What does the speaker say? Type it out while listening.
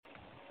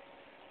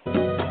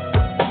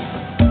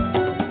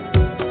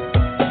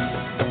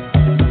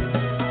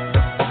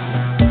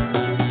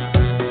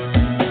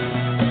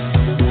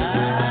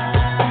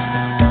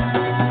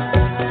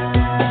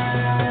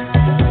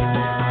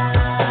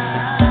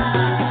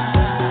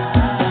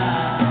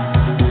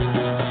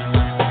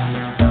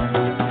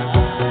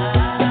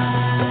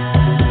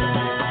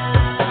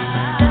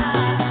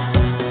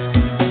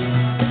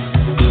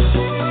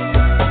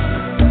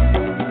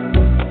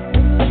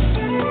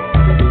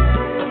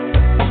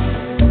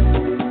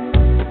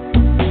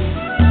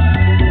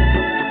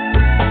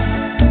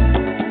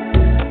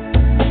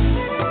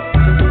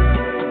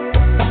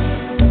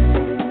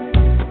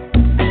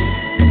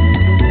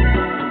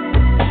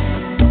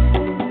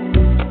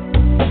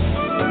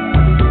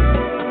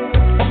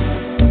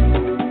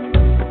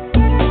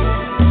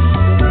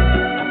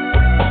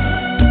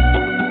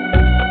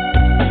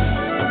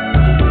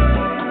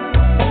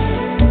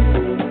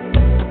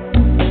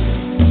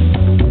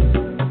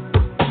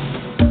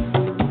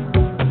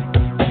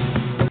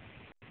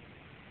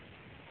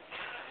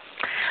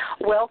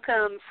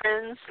Welcome,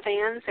 friends,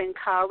 fans, and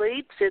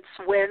colleagues. It's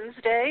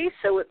Wednesday,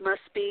 so it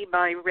must be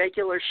my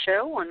regular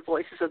show on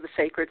Voices of the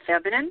Sacred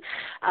Feminine.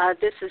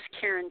 This is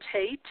Karen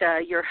Tate,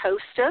 your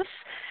hostess.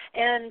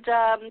 And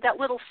that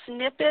little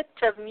snippet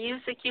of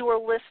music you were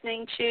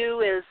listening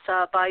to is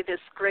by this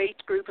great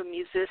group of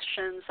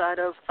musicians out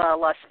of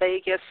Las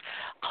Vegas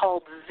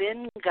called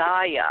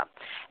Vingaya.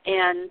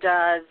 And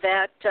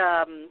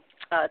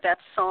that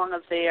song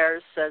of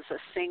theirs is a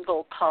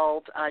single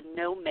called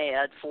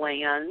Nomad's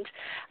Land,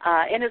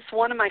 and it's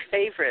one of my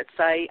favorites.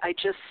 I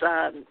just,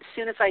 as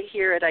soon as I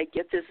hear it, I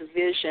get this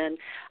vision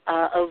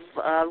of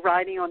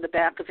riding on the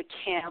back of a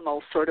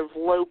camel, sort of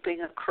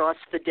loping across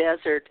the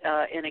desert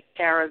in a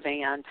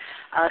caravan.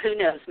 Who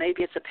knows,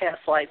 maybe it's a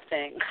past life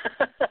thing.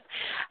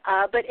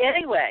 But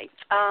anyway,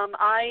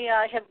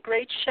 I have a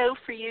great show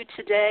for you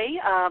today.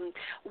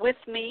 With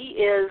me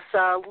is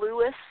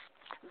Louis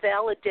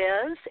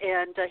Valadez,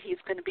 and he's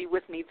going to be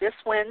with me this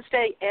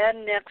Wednesday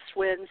and next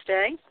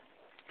Wednesday.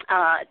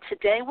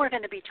 Today we're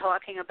going to be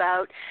talking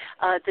about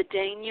the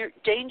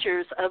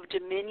dangers of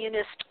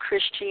Dominionist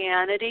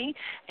Christianity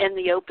and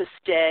the Opus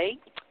Dei.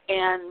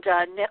 And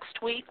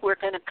next week we're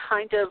going to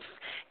kind of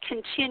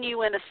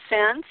continue in a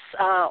sense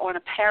on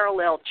a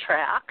parallel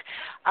track.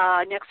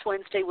 Next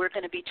Wednesday we're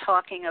going to be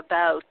talking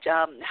about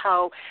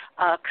how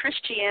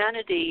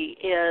Christianity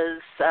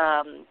has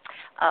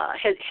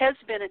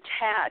been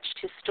attached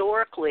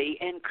historically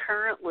and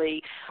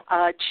currently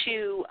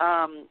to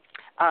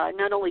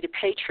not only to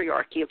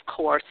patriarchy, of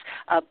course,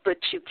 but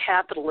to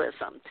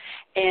capitalism.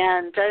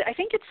 And I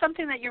think it's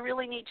something that you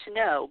really need to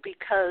know,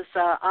 because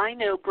I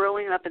know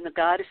growing up in the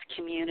goddess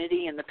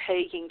community and the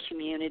pagan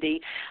community,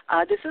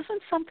 this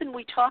isn't something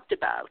we talked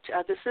about.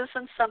 This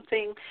isn't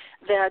something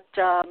that,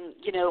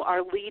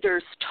 our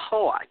leaders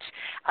taught.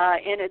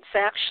 And it's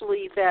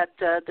actually that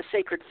the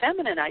sacred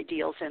feminine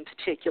ideals in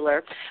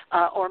particular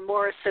are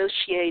more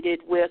associated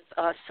with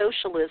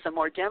socialism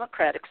or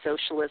democratic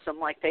socialism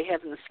like they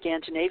have in the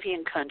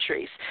Scandinavian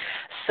countries.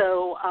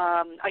 So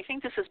I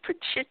think this is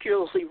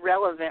particularly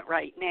relevant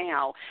right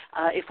now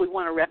if we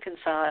want to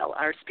reconcile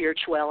our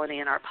spirituality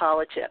and our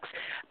politics.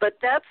 But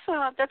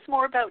that's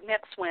more about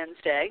next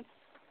Wednesday.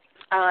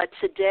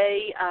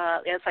 Today,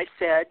 as I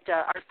said,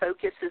 our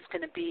focus is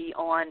going to be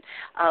on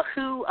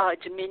who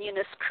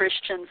Dominionist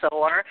Christians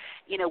are,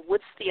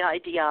 what's the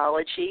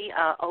ideology,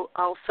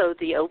 also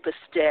the Opus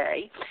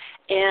Dei.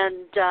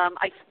 And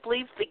I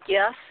believe the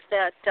guest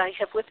that I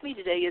have with me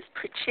today is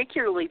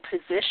particularly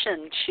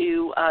positioned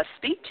to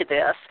speak to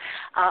this.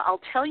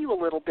 I'll tell you a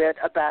little bit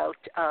about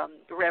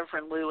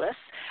Reverend Louis.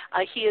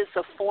 He is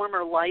a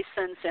former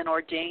licensed and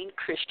ordained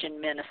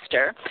Christian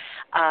minister,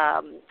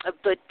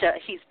 but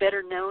he's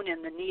better known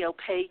in the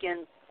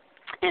neo-pagan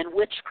and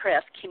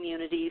witchcraft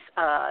communities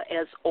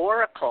as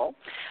Oracle.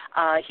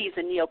 He's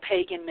a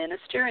neo-pagan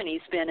minister, and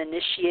he's been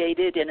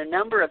initiated in a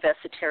number of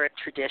esoteric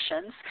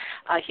traditions.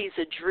 He's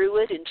a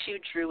druid in 2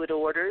 druid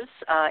orders,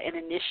 an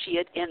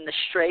initiate in the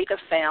Strega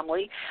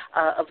family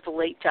of the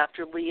late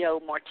Dr. Leo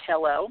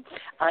Martello,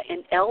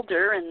 an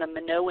elder in the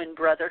Minoan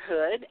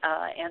Brotherhood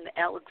and the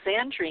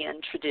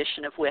Alexandrian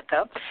tradition of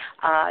Wicca.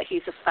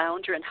 He's a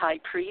founder and high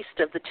priest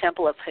of the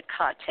Temple of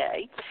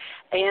Hecate.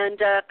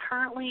 And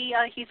currently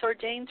he's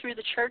ordained through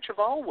the Church of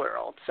All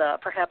Worlds,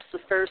 perhaps the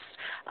first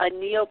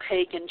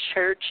neo-pagan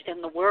church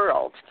in the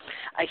world.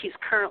 He's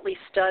currently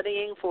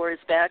studying for his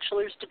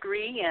bachelor's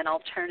degree in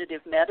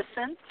alternative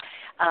medicine,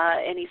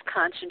 and he's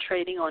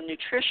concentrating on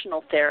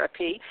nutritional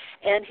therapy.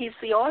 And he's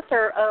the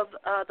author of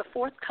the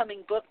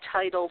forthcoming book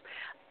titled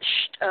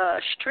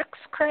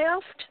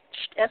Strixcraft,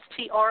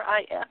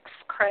 S-T-R-I-X,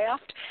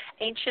 Craft,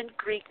 Ancient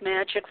Greek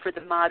Magic for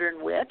the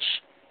Modern Witch,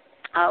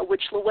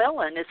 which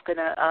Llewellyn is going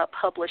to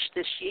publish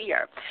this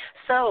year.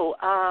 So,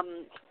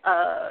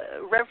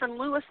 Reverend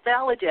Louis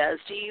Valadez,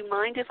 do you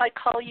mind if I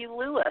call you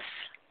Louis?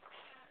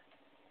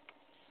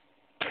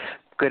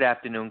 Good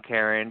afternoon,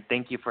 Karen.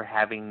 Thank you for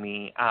having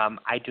me.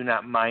 I do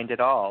not mind at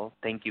all.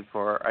 Thank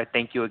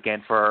you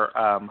again for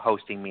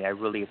hosting me. I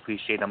really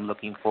appreciate it. I'm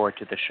looking forward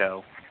to the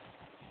show.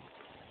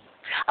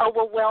 Oh,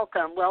 well,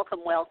 welcome.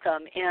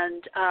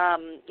 And,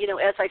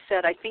 as I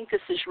said, I think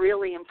this is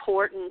really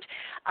important.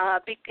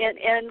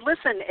 And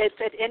listen, if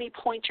at any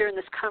point during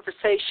this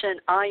conversation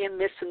I am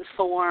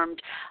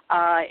misinformed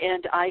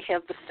and I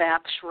have the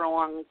facts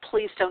wrong,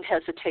 please don't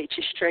hesitate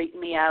to straighten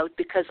me out,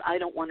 because I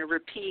don't want to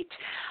repeat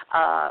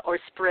or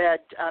spread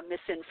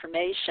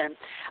misinformation.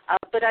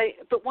 But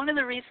one of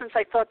the reasons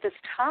I thought this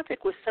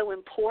topic was so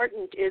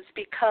important is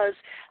because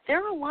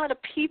there are a lot of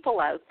people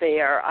out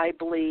there, I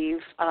believe,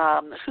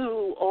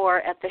 who are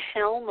at the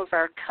helm of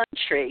our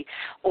country,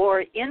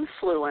 or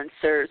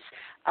influencers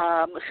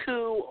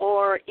who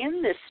are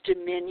in this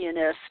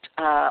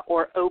Dominionist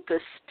or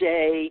Opus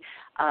Dei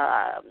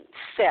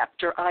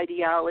sect or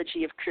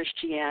ideology of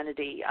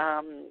Christianity.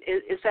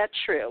 Is that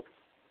true?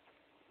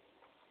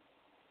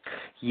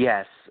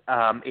 Yes,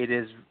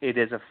 it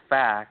is a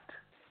fact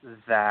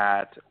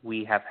that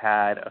we have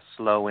had a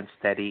slow and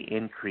steady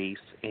increase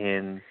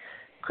in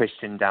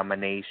Christian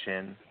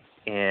domination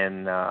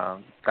in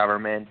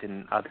government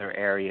and other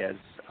areas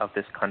of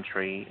this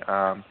country.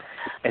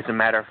 As a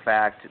matter of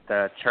fact,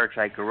 the church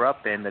I grew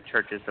up in, the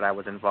churches that I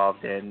was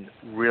involved in,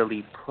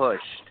 really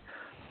pushed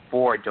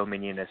for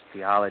Dominionist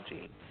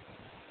theology.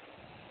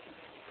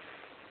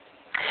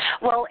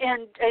 Well,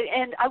 and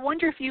I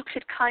wonder if you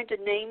could kind of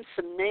name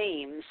some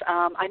names.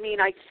 I mean,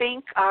 I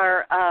think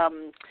our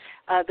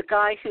the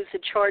guy who's in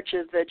charge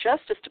of the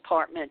Justice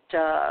Department,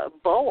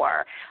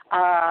 Boer,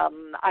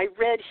 I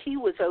read he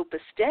was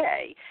Opus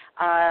Dei.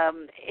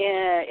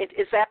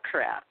 Is that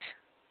correct?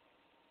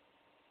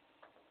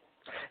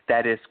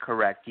 That is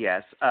correct,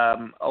 yes.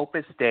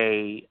 Opus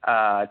Dei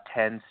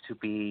tends to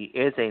be,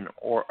 is a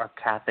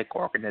Catholic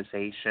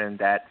organization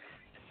that,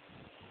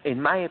 in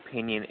my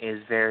opinion,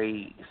 is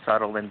very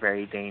subtle and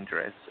very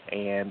dangerous.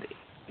 And if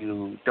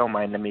you don't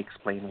mind, let me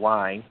explain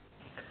why.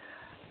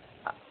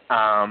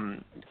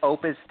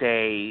 Opus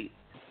Dei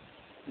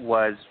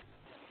was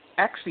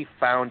actually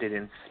founded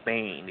in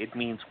Spain. It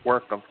means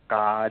work of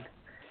God.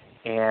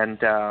 And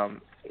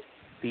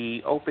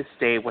the Opus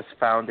Dei was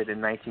founded in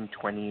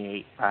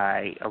 1928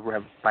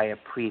 by a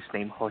priest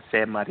named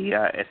Jose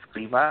Maria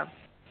Escriva.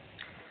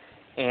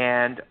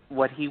 And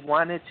what he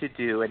wanted to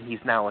do, and he's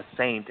now a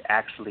saint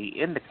actually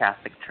in the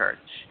Catholic Church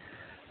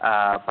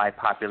by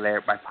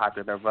popular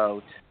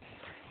vote,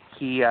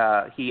 he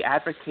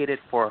advocated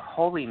for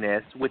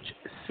holiness, which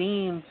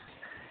seems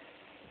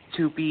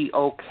to be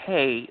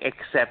okay,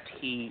 except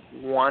he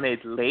wanted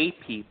lay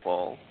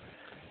people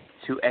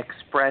to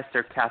express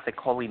their Catholic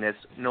holiness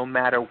no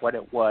matter what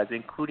it was,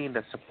 including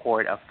the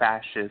support of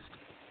fascist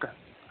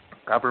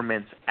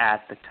governments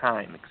at the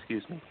time,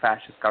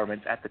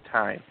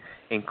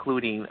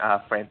 including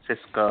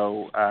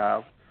Francisco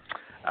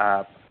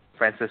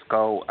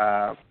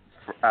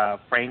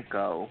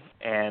Franco,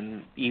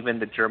 and even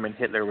the German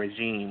Hitler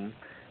regime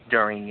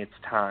during its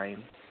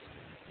time.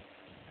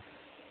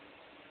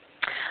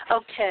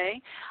 Okay.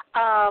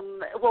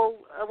 Well,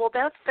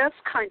 that's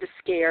kind of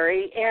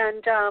scary.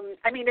 And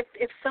I mean,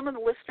 if some of the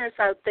listeners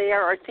out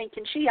there are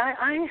thinking, "Gee,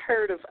 I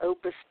heard of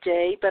Opus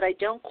Dei, but I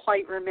don't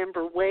quite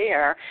remember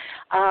where,"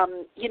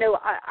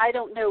 I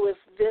don't know if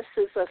this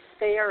is a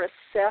fair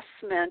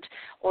assessment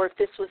or if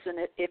this was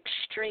an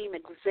extreme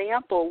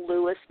example.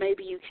 Louis,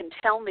 maybe you can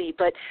tell me.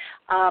 But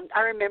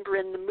I remember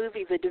in the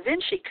movie The Da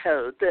Vinci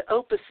Code, the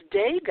Opus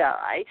Dei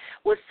guy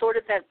was sort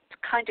of that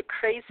kind of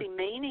crazy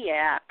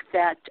maniac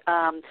that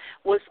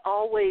was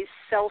always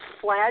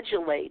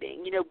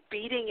self-flagellating,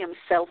 beating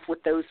himself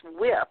with those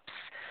whips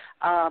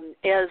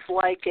as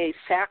like a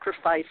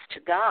sacrifice to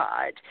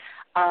God.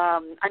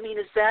 I mean,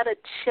 is that a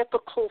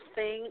typical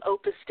thing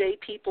Opus Dei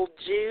people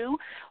do,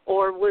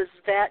 or was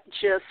that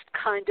just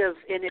kind of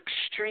an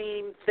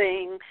extreme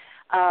thing,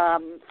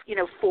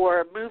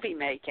 for movie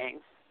making?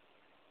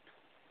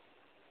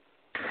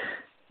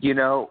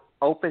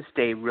 Opus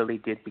Dei really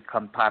did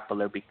become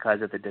popular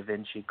because of the Da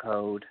Vinci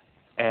Code,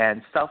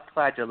 and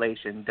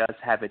self-flagellation does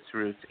have its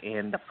roots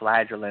in the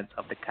flagellants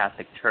of the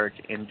Catholic Church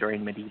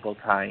during medieval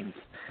times.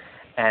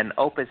 And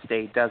Opus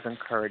Dei does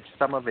encourage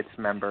some of its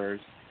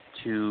members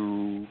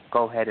to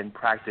go ahead and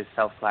practice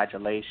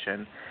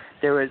self-flagellation.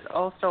 There is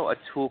also a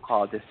tool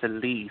called the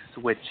Cilice,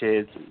 which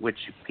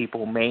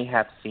people may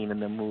have seen in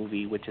the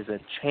movie, which is a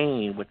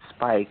chain with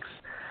spikes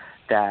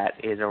that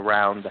is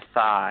around the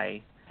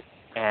thigh,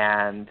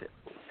 and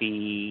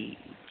the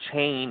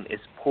chain is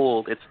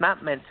pulled. It's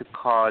not meant to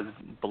cause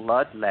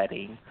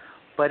bloodletting,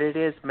 but it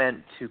is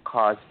meant to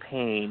cause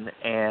pain.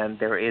 And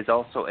there is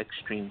also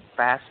extreme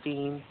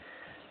fasting.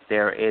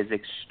 There is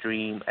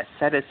extreme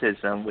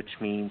asceticism, which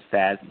means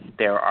that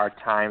there are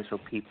times where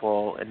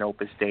people in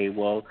Opus Dei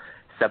will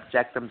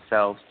subject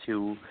themselves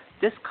to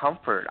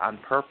discomfort on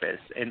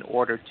purpose in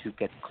order to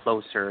get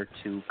closer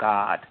to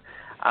God.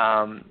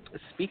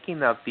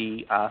 Speaking of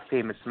the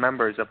famous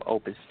members of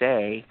Opus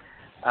Dei,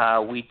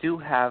 we do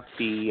have,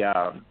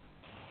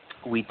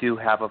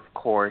 of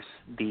course,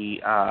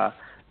 the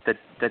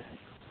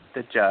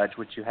judge,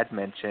 which you had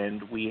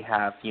mentioned. We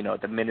have,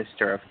 the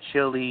minister of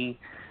Chile,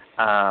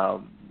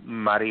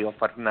 Mario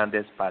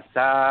Fernandez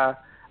Baza.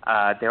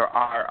 There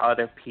are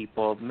other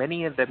people,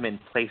 many of them in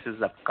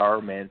places of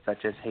government,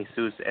 such as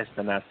Jesus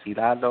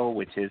Estenacirado,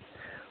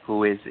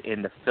 who is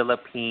in the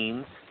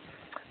Philippines.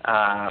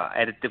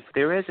 And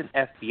there is an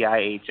FBI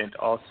agent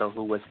also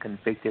who was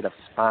convicted of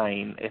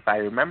spying. If I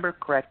remember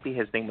correctly,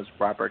 his name was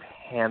Robert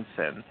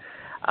Hansen.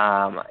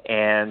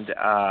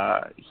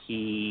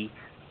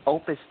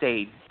 Opus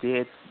Dei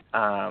did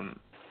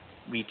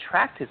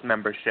retract his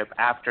membership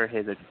after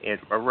his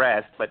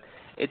arrest, but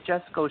it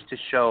just goes to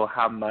show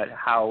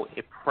how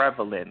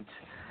prevalent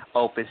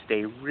Opus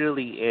Dei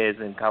really is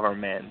in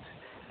government,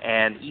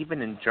 and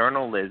even in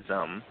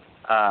journalism.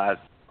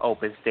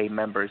 Opus Dei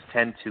members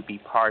tend to be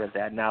part of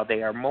that. Now,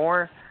 they are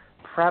more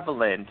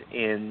prevalent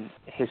in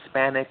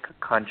Hispanic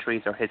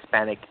countries or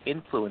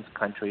Hispanic-influenced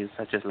countries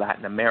such as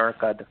Latin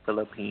America, the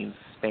Philippines,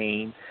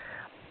 Spain,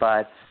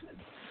 but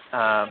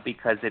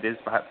because it is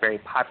very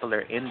popular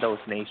in those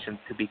nations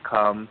to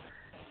become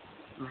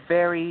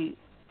very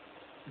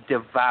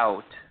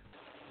devout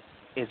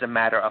is a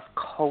matter of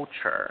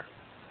culture.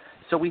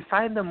 So we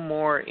find them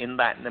more in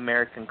Latin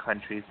American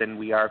countries than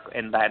we are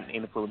in Latin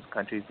influenced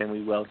countries than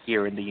we will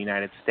here in the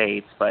United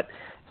States, but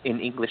in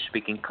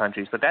English-speaking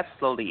countries. But that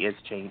slowly is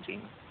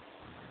changing.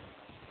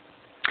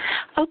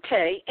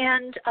 Okay,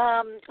 and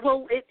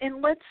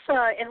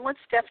let's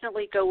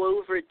definitely go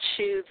over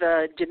to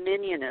the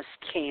Dominionist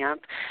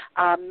camp.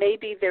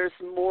 Maybe there's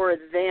more of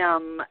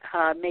them,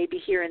 maybe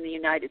here in the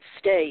United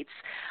States.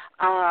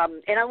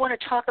 And I want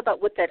to talk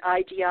about what that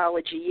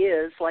ideology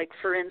is, like,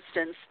 for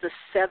instance, the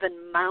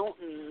Seven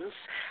Mountains,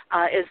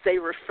 as they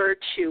refer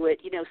to it,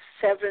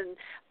 7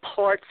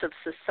 parts of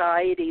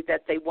society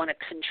that they want to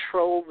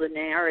control the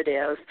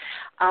narrative.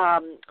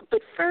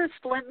 But first,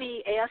 let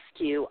me ask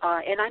you,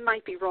 and I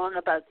might be wrong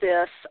about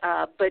this,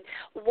 but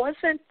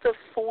wasn't the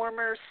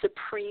former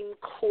Supreme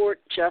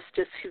Court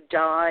justice who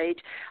died,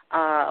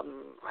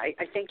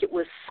 I think it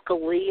was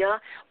Scalia,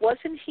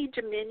 wasn't he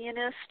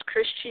Dominionist,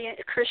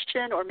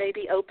 Christian, or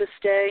maybe Opus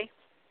Dei?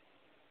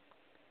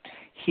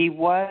 He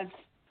was,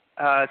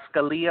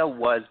 Scalia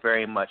was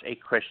very much a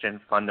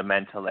Christian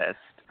fundamentalist.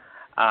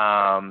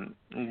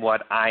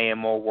 What I am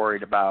more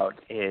worried about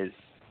is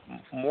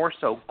more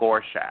so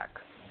Gorsuch,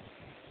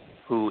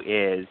 who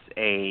is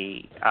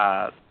a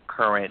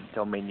current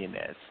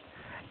Dominionist,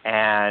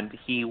 and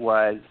he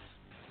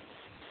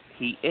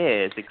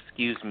is,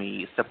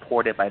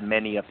 supported by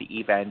many of the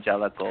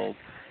evangelicals,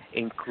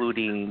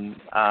 including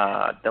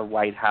the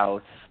White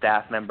House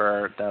staff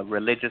member, the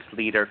religious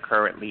leader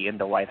currently in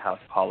the White House,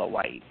 Paula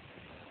White.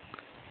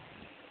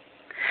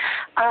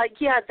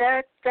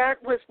 That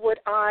was what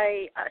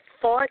I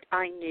thought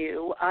I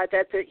knew,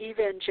 that the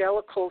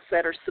evangelicals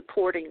that are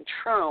supporting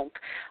Trump,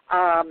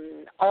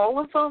 all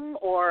of them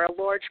or a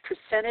large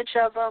percentage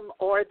of them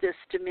are this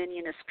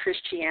Dominionist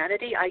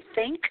Christianity, I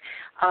think.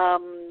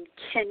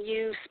 Can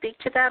you speak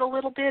to that a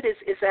little bit?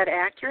 Is that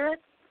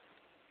accurate?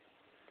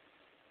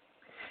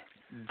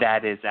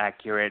 That is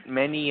accurate.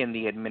 Many in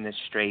the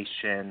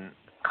administration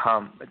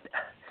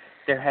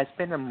there has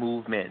been a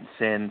movement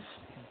since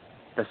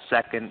the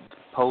second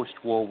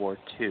post-World War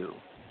II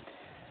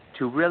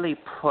to really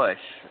push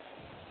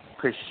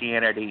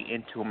Christianity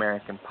into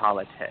American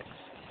politics.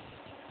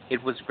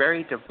 It was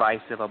very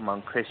divisive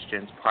among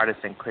Christians,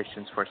 Protestant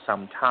Christians, for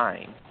some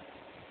time,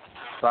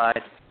 but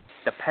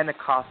the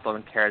Pentecostal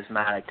and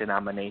charismatic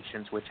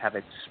denominations, which have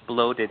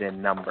exploded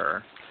in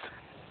number,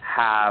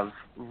 have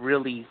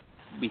really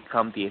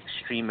become the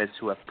extremists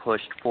who have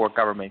pushed for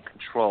government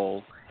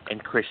control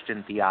and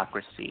Christian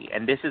theocracy.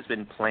 And this has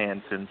been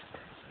planned since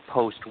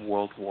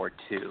post-World War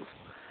II.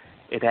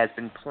 It has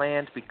been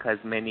planned because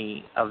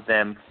many of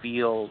them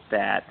feel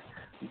that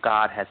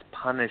God has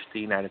punished the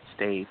United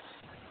States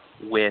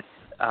with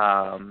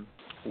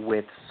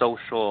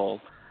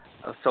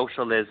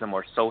socialism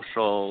or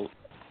social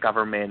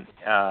government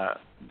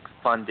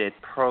funded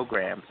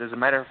programs. As a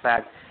matter of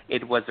fact,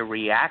 it was a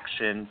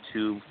reaction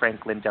to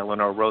Franklin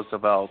Delano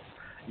Roosevelt's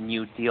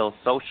New Deal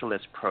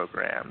socialist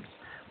programs,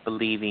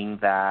 believing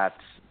that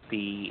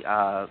the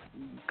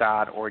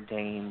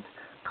God-ordained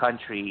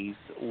countries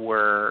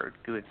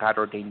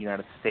God-ordained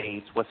United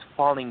States was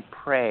falling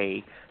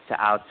prey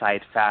to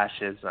outside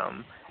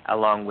fascism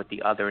along with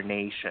the other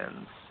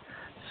nations.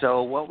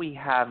 So what we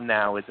have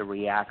now is a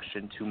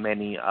reaction to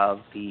many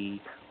of the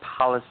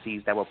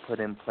policies that were put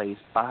in place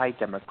by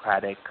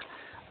Democratic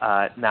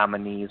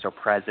nominees or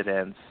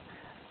presidents,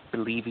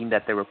 believing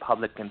that the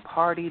Republican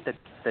Party,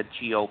 the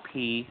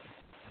GOP,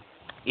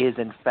 is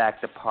in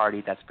fact a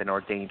party that's been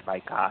ordained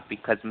by God,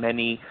 because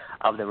many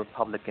of the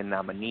Republican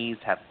nominees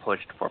have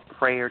pushed for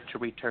prayer to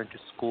return to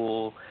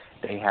school.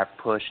 They have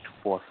pushed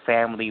for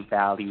family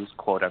values,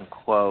 quote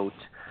unquote.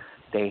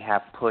 They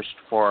have pushed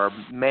for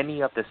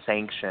many of the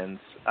sanctions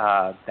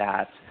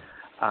that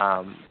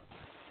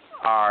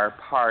are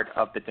part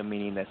of the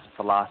Dominionist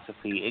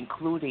philosophy,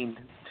 including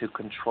to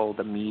control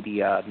the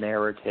media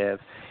narrative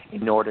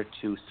in order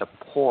to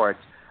support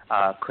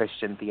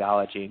Christian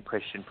theology and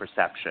Christian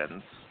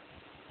perceptions.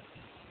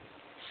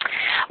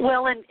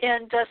 Well,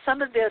 and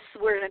some of this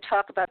we're going to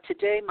talk about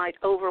today might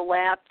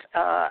overlap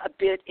a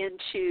bit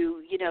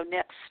into,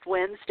 next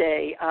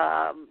Wednesday,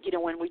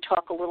 when we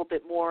talk a little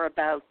bit more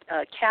about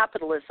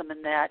capitalism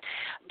and that.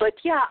 But,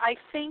 I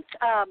think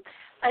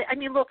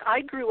look,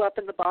 I grew up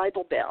in the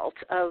Bible Belt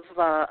of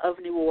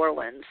New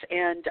Orleans,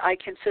 and I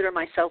consider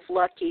myself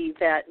lucky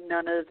that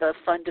none of the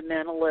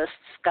fundamentalists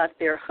got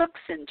their hooks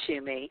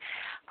into me.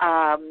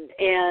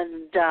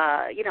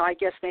 I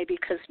guess maybe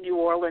because New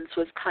Orleans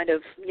was kind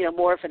of,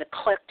 more of an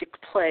eclectic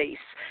place.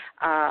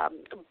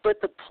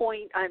 But the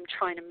point I'm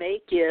trying to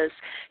make is,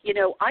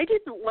 I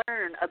didn't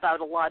learn about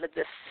a lot of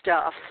this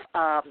stuff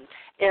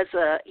as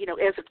a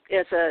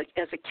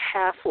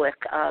Catholic,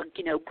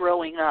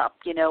 growing up.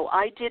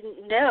 I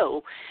didn't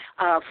know,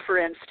 for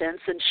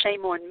instance, and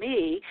shame on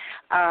me,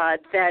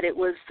 that it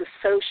was the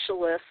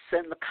socialists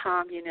and the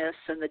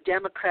communists and the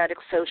democratic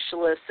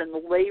socialists and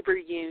the labor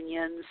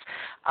unions,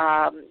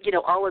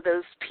 all of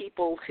those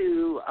people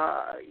who,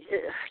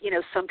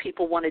 some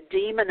people want to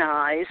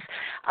demonize,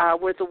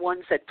 were the ones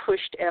ones that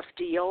pushed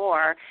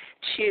FDR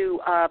to,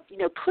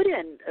 put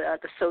in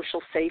the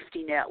social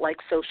safety net like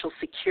Social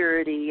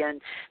Security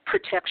and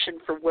protection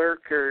for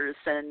workers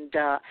and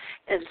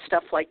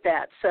stuff like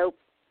that. So,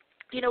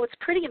 it's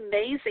pretty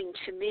amazing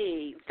to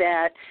me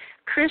that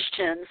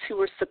Christians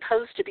who are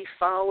supposed to be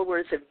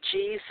followers of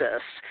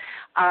Jesus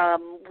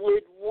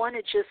would want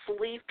to just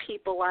leave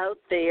people out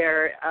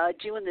there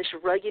doing this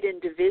rugged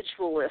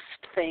individualist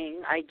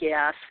thing, I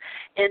guess,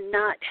 and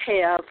not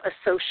have a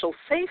social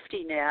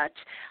safety net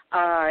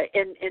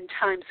in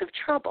times of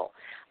trouble.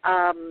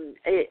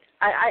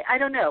 I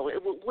don't know.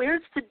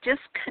 Where's the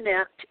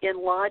disconnect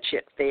in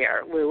logic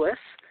there, Louis?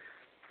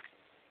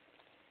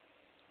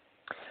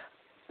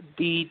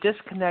 The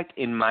disconnect,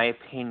 in my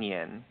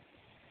opinion,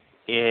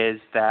 is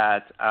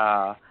that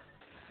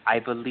I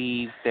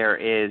believe there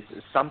is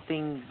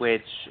something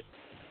which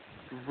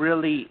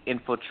really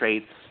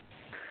infiltrates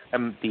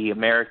the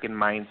American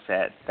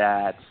mindset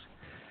that,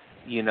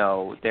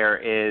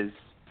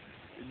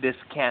 this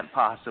can't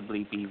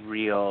possibly be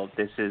real.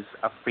 This is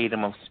a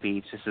freedom of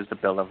speech. This is the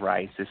Bill of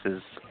Rights. This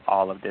is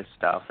all of this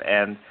stuff.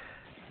 And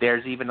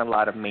there's even a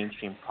lot of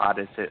mainstream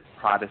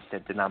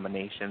Protestant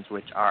denominations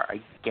which are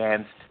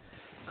against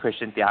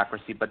Christian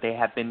theocracy, but they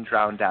have been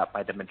drowned out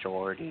by the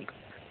majority.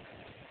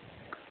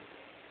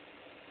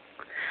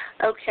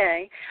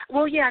 Okay.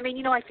 Well, yeah. I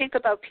mean, I think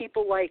about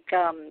people like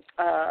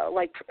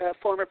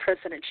former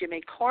President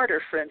Jimmy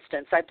Carter, for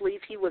instance. I believe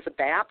he was a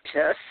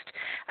Baptist.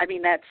 I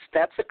mean, that's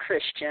a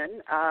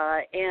Christian,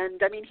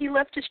 and I mean, he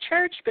left his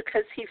church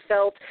because he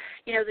felt,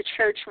 the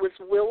church was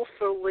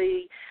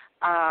willfully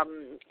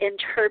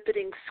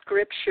interpreting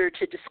Scripture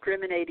to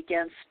discriminate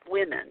against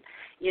women,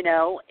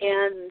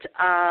 and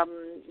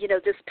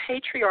this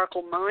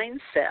patriarchal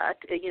mindset,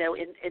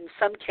 in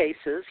some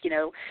cases,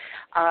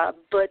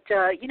 but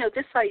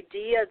this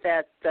idea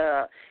that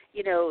the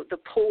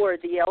poor,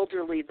 the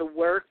elderly, the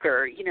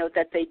worker,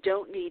 that they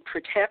don't need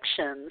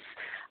protections.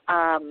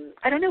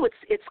 I don't know.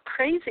 It's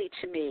crazy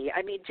to me.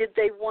 I mean, did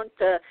they want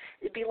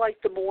it'd be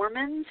like the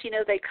Mormons?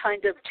 They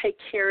kind of take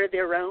care of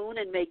their own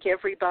and make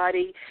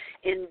everybody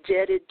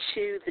indebted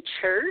to the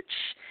church.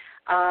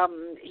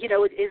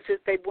 Is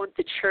it they want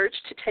the church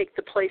to take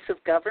the place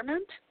of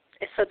government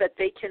so that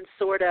they can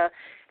sort of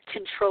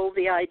control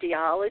the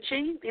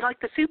ideology? Like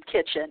the soup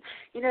kitchen.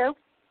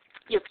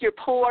 If you're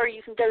poor,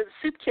 you can go to the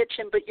soup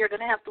kitchen, but you're going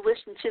to have to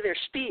listen to their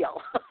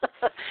spiel.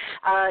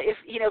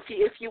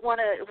 If you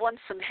want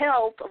some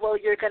help, well,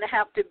 you're going to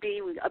have to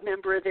be a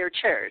member of their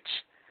church.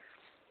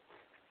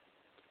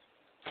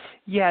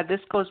 Yeah,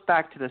 this goes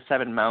back to the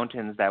 7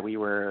 mountains that we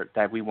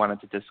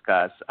wanted to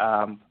discuss,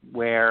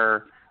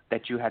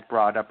 that you had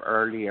brought up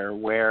earlier,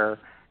 where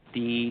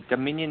the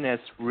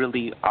Dominionists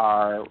really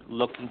are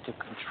looking to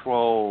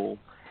control,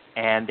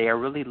 and they are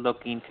really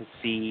looking to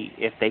see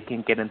if they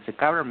can get into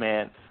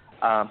government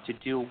to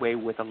do away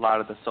with a lot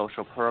of the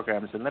social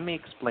programs. And let me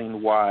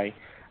explain why.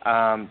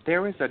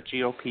 There is a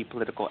GOP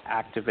political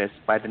activist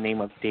by the name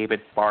of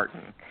David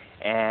Barton.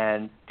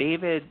 And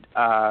David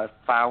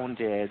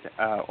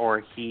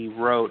he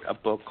wrote a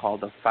book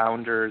called The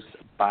Founder's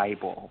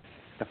Bible.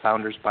 The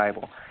Founder's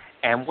Bible.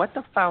 And what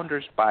the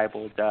Founder's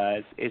Bible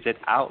does is it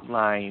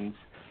outlines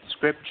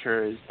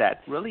scriptures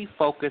that really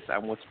focus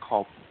on what's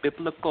called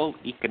biblical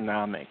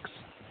economics.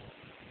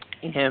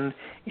 And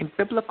in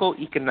biblical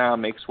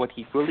economics, what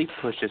he really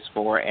pushes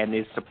for and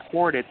is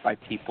supported by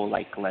people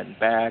like Glenn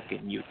Beck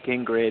and Newt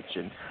Gingrich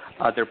and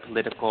other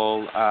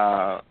political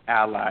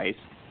allies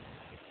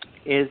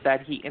is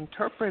that he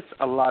interprets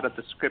a lot of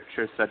the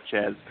scriptures, such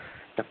as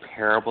the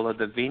parable of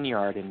the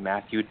vineyard in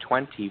Matthew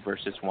 20,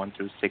 verses 1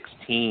 through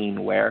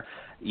 16, where,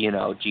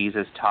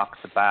 Jesus talks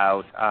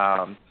about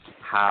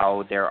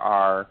how there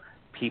are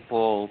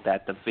people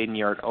that the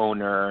vineyard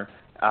owner,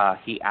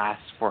 he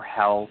asks for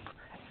help,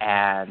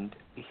 and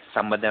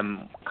some of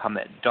them come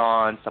at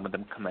dawn, some of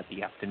them come at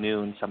the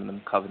afternoon, some of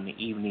them come in the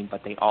evening,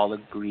 but they all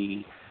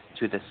agree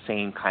to the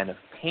same kind of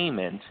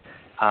payment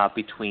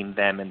between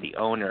them and the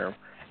owner.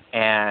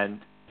 And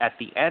at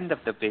the end of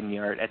the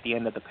vineyard, at the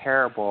end of the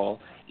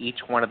parable, each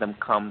one of them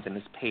comes and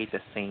is paid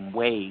the same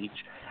wage.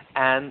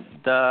 And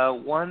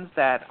the ones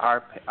that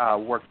are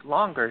worked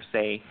longer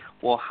say,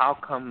 well, how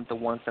come the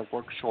ones that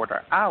work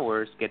shorter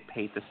hours get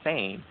paid the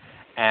same?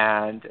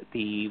 And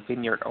the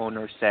vineyard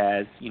owner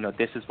says,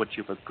 this is what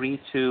you've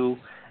agreed to.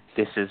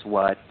 This is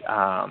what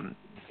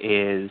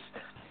is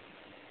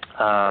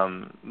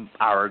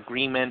our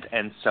agreement,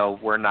 and so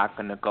we're not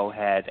going to go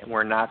ahead and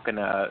we're not going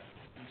to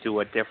do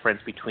a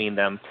difference between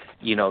them.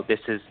 This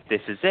is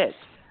it.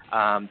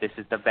 This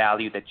is the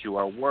value that you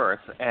are worth.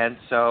 And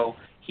so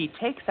he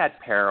takes that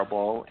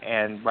parable,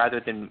 and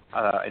rather than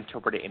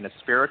interpret it in a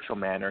spiritual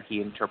manner,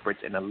 he interprets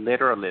in a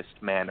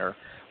literalist manner.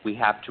 We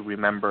have to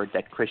remember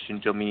that Christian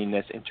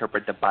Dominionists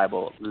interpret the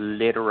Bible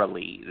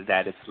literally,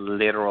 that it's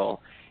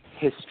literal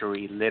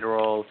history,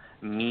 literal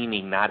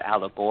meaning, not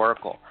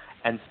allegorical.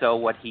 And so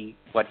what he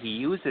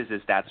uses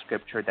is that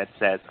scripture that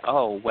says,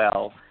 oh,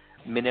 well,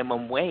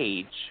 minimum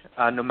wage,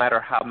 no matter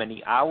how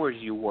many hours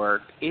you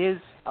work, is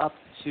up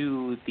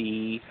to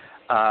the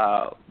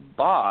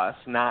boss,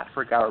 not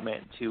for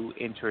government to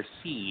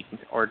intercede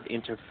or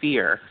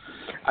interfere.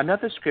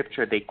 Another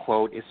scripture they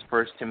quote is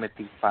 1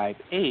 Timothy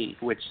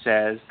 5:8, which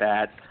says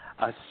that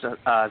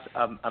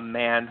a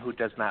man who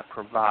does not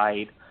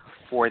provide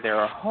for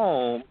their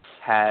home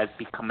has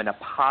become an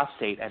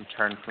apostate and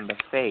turned from the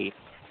faith.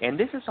 And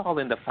this is all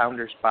in the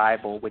Founder's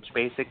Bible, which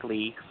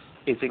basically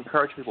is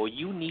encourage people,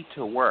 you need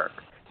to work.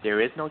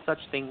 There is no such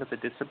thing as a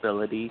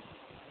disability.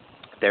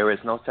 There is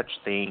no such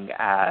thing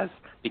as,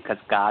 because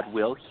God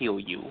will heal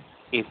you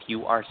if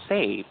you are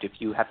saved, if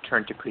you have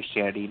turned to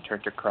Christianity and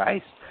turned to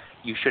Christ.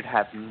 You should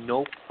have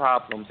no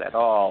problems at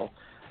all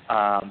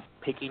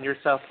picking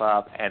yourself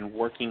up and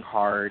working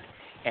hard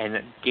and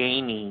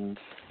gaining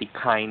the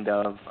kind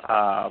of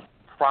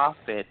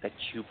profit that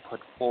you put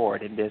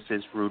forward. And this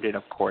is rooted,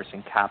 of course,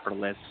 in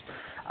capitalist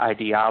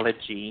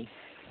ideology.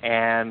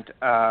 And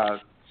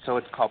so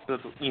it's called,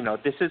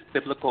 this is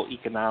biblical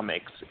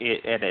economics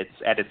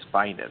at its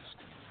finest.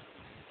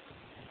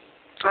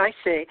 I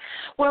see.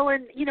 Well,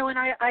 and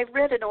I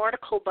read an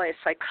article by a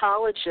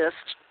psychologist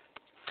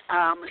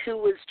who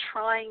was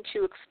trying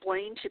to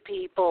explain to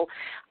people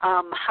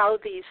how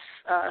these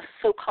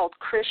so-called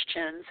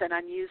Christians, and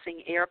I'm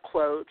using air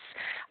quotes,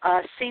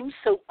 seem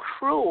so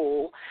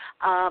cruel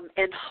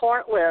and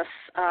heartless,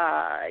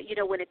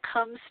 when it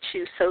comes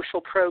to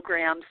social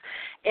programs.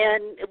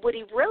 And what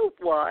he wrote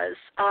was,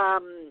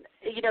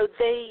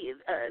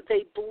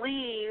 they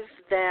believe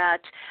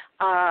that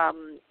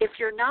if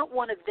you're not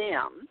one of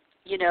them,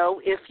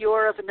 if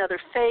you're of another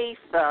faith,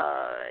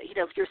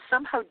 if you're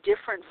somehow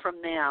different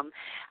from them,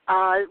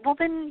 well,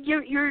 then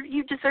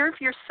you deserve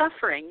your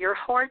suffering, your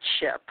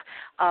hardship,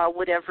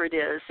 whatever it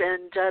is,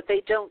 and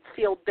they don't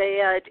feel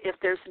bad if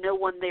there's no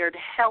one there to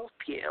help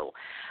you.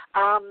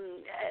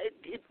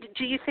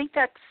 Do you think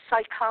that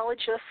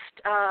psychologist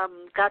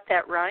got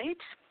that right?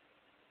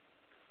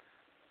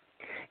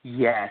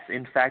 Yes.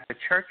 In fact, the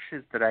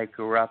churches that I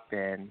grew up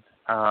in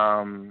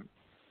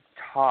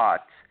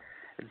taught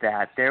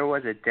that there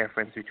was a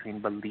difference between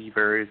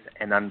believers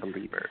and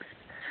unbelievers,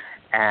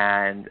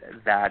 and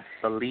that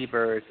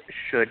believers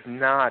should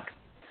not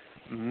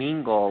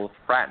mingle,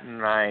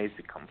 fraternize,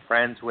 become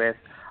friends with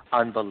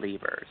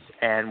unbelievers.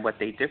 And what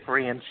they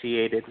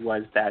differentiated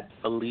was that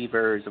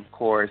believers, of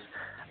course,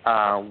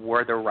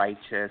 were the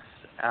righteous,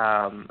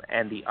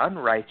 and the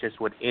unrighteous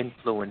would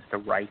influence the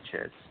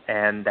righteous,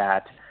 and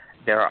that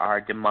there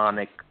are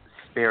demonic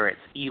spirits,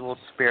 evil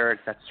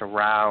spirits that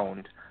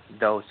surround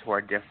those who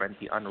are different,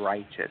 the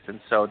unrighteous. And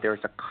so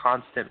there's a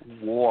constant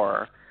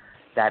war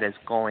that is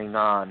going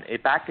on.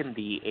 Back in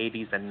the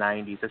 80s and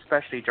 90s,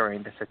 especially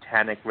during the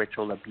satanic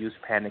ritual abuse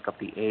panic of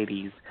the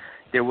 80s,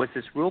 there was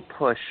this real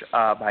push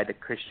by the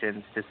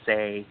Christians to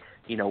say,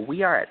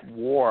 we are at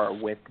war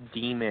with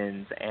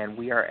demons, and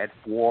we are at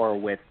war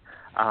with,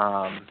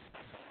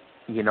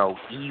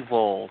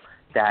 evil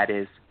that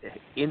is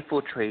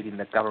infiltrating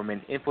the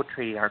government,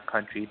 infiltrating our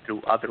country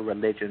through other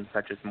religions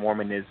such as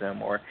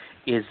Mormonism or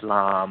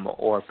Islam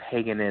or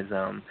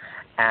paganism,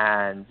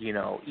 and,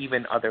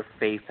 even other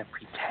faiths that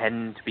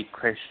pretend to be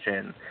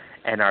Christian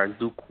and are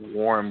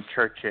lukewarm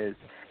churches.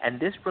 And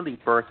this really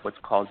birthed what's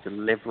called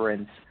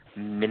deliverance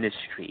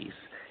ministries.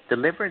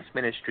 Deliverance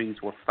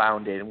ministries were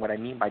founded, and what I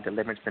mean by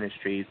deliverance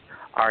ministries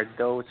are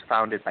those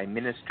founded by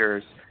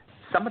ministers,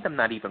 some of them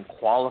not even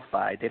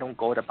qualified. They don't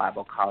go to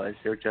Bible college.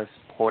 They're just,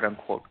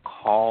 quote-unquote,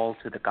 called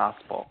to the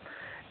gospel.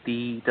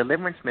 The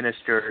deliverance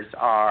ministers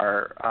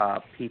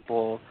are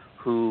people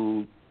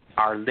who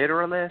are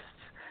literalists,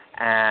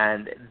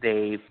 and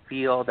they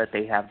feel that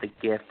they have the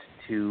gift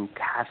to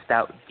cast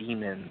out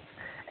demons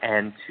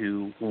and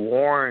to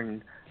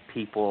warn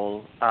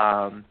people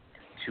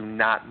to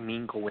not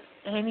mingle with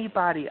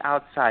anybody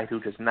outside who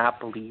does not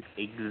believe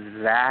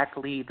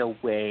exactly the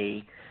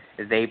way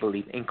they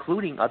believe,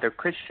 including other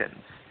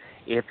Christians.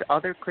 If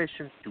other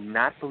Christians do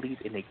not believe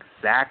in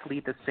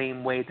exactly the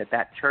same way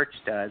that church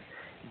does,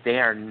 they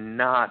are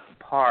not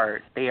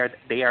part. They are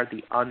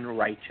the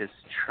unrighteous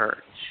church.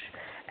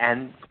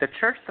 And the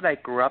church that I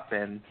grew up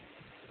in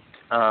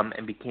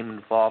and became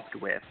involved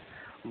with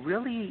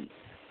really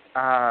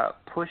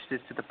pushed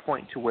this to the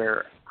point to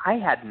where I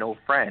had no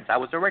friends. I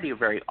was already a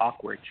very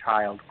awkward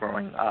child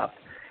growing up.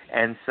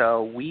 And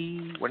so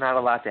we were not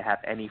allowed to have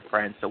any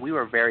friends. So we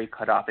were very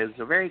cut off. It was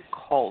a very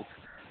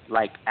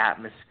cult-like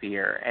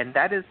atmosphere. And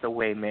that is the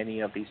way many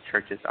of these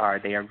churches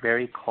are. They are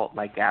very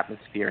cult-like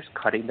atmospheres,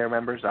 cutting their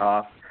members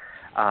off,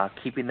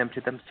 keeping them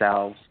to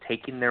themselves,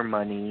 taking their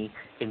money,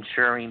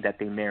 ensuring that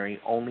they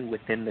marry only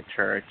within the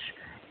church.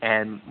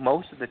 And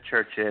most of the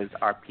churches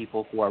are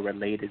people who are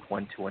related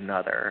one to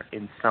another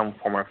in some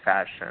form or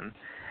fashion.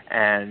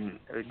 And,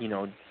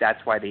 that's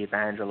why they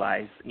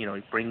evangelize,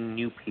 bring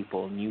new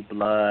people, new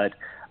blood,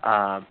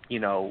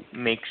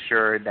 make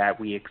sure that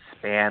we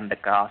expand the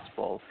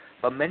gospel.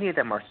 But many of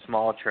them are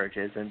small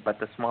churches, but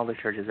the smaller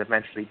churches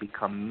eventually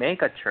become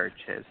mega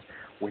churches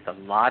with a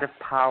lot of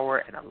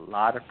power and a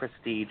lot of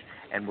prestige.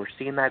 And we're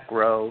seeing that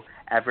grow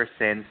ever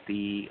since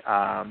the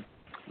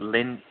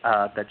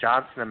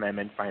Johnson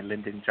Amendment by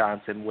Lyndon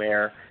Johnson,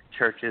 where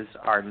churches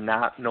are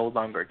no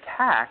longer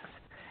taxed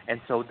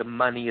and so the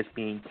money is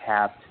being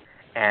kept,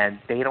 and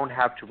they don't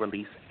have to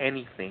release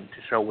anything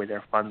to show where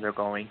their funds are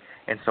going,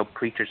 and so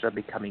preachers are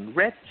becoming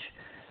rich,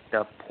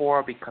 the poor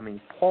are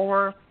becoming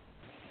poorer,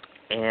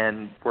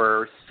 and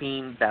we're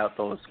seeing that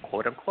those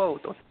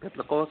quote-unquote, those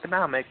biblical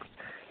economics,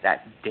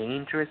 that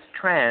dangerous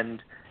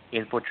trend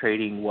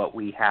infiltrating what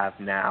we have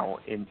now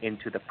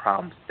into the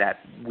problems that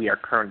we are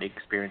currently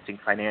experiencing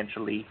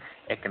financially,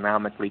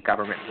 economically,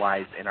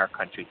 government-wise in our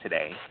country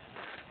today.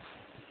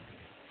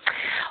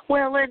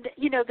 Well, and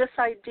this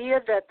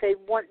idea that they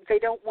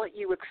don't want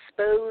you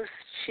exposed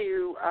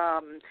to,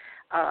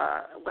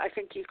 I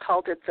think you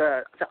called it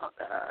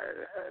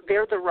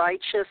they're the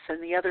righteous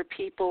and the other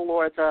people,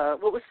 or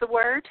what was the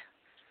word?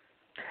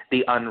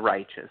 The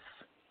unrighteous.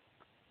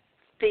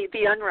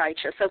 The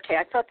unrighteous. Okay,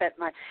 I thought that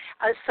might.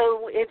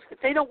 So if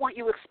they don't want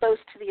you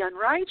exposed to the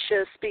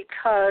unrighteous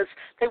because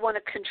they want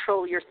to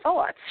control your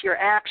thoughts, your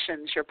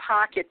actions, your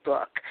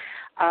pocketbook.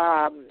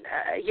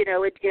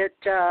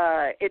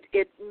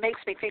 It makes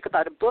me think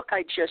about a book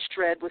I just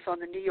read, was on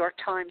the New York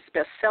Times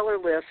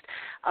bestseller list,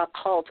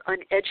 called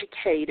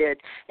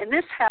Uneducated, and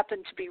this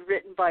happened to be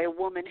written by a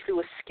woman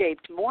who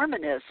escaped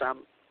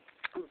Mormonism.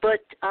 But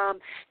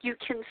you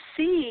can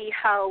see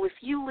how if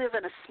you live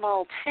in a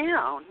small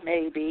town,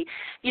 maybe,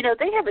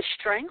 they have a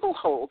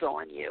stranglehold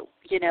on you.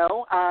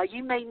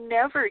 You may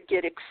never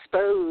get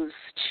exposed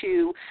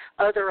to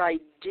other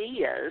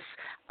ideas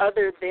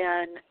other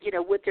than,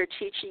 what they're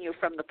teaching you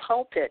from the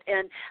pulpit.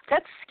 And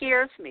that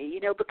scares me,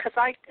 because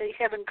I,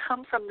 having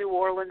come from New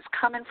Orleans,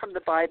 coming from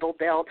the Bible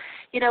Belt,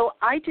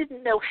 I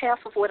didn't know half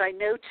of what I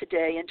know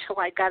today until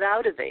I got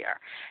out of there.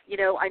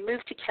 I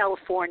moved to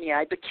California.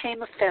 I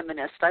became a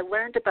feminist. I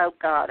learned about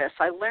Goddess.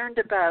 I learned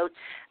about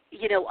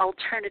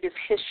alternative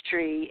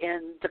history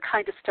and the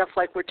kind of stuff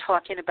like we're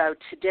talking about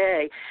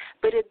today.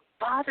 But it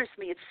bothers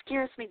me, it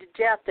scares me to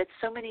death that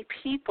so many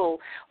people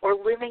are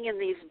living in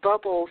these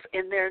bubbles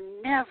and they're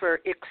never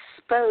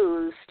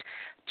exposed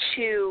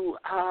to,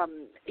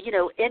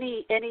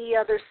 any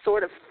other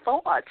sort of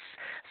thoughts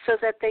so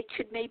that they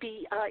could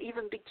maybe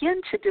even begin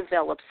to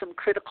develop some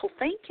critical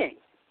thinking.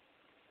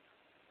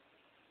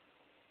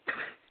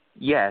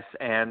 Yes,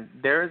 and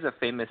there is a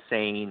famous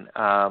saying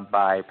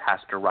by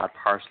Pastor Rod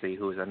Parsley,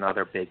 who is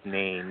another big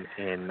name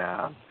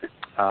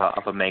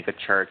of a mega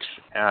church,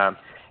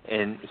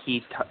 and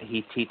he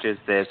teaches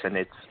this, and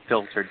it's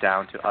filtered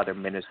down to other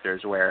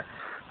ministers, where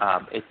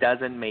it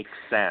doesn't make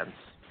sense,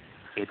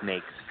 it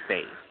makes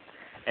faith.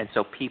 And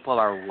so people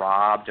are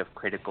robbed of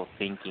critical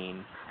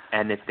thinking,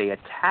 and if they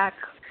attack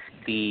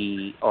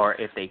or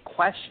if they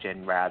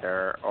question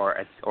rather,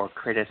 or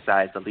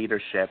criticize the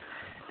leadership,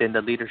 then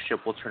the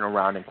leadership will turn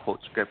around and quote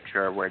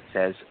scripture where it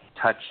says,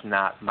 "Touch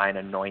not mine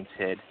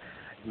anointed,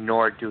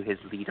 nor do his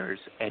leaders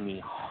any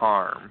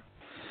harm."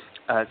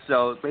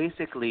 So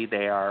basically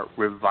they are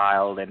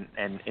reviled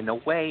and in a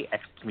way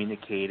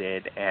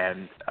excommunicated,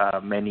 and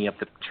many of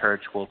the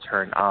church will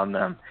turn on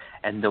them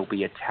and they'll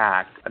be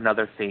attacked.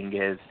 Another thing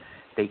is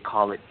they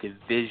call it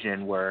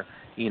division, where,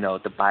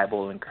 the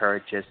Bible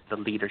encourages the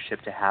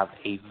leadership to have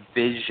a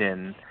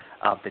vision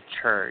of the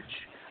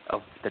church,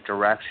 of the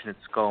direction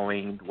it's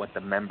going, what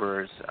the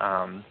members,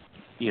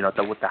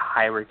 what the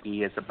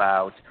hierarchy is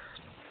about.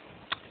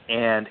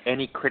 And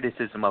any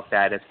criticism of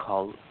that is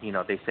called,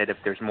 they said if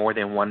there's more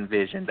than one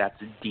vision, that's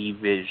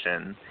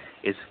division,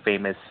 is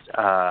famous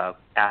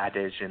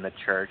adage in the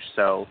church.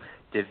 So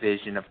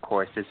division, of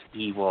course, is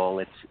evil.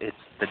 It's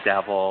the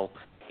devil.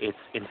 It's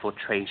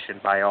infiltration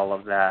by all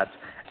of that.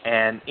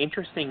 And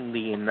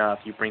interestingly enough,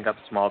 you bring up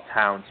small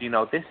towns.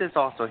 This is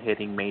also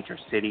hitting major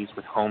cities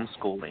with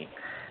homeschooling.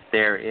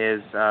 There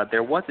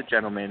was a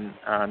gentleman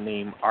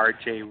named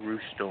R.J.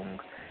 Rustung,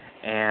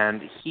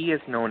 and he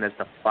is known as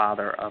the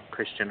father of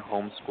Christian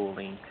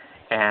homeschooling,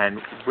 and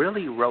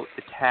really wrote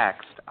the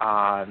text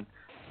on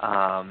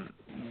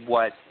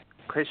what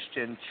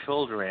Christian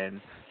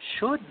children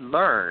should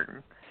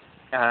learn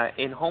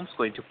in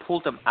homeschooling to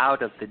pull them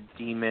out of the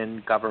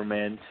demon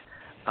government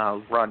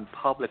run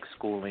public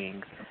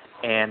schooling,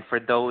 and for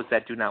those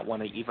that do not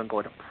want to even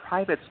go to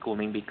private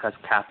schooling because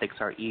Catholics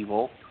are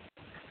evil,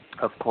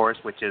 of course,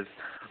 which is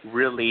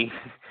really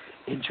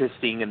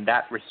interesting in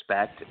that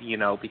respect,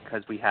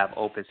 because we have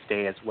Opus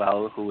Dei as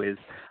well, who is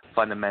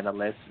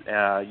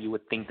fundamentalist. You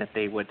would think that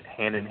they would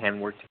hand in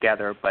hand work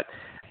together, but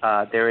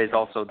there is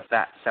also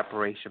that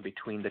separation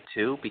between the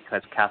two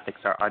because Catholics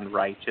are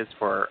unrighteous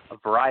for a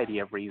variety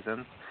of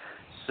reasons.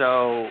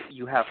 So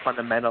you have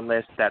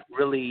fundamentalists that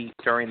really,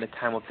 during the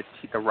time of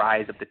the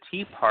rise of the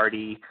Tea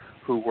Party,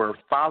 who were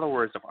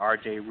followers of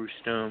R.J.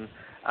 Rustung,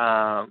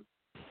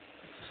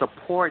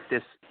 support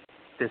this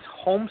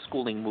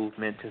homeschooling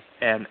movement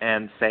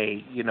and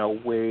say,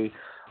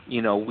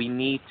 we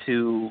need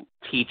to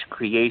teach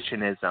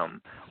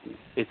creationism.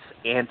 It's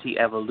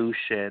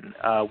anti-evolution.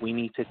 We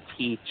need to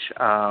teach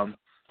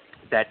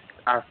that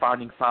our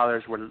founding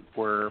fathers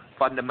were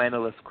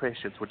fundamentalist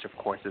Christians, which of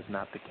course is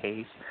not the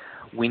case.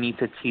 We need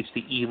to teach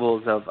the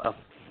evils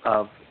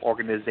of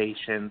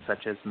organizations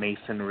such as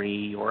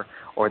Masonry or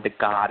the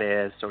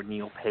Goddess or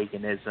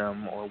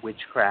neo-paganism or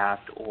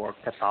witchcraft or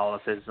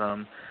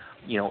Catholicism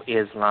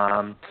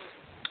Islam.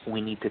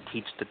 We need to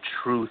teach the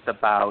truth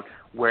about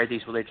where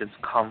these religions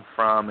come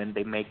from, and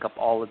they make up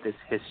all of this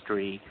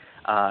history.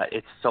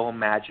 It's so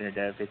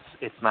imaginative.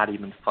 It's not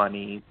even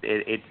funny.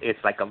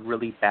 It's like a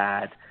really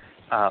bad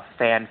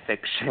fan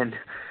fiction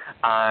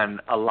on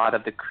a lot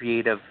of the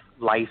creative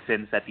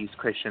license that these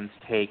Christians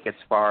take as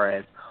far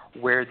as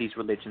where these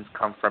religions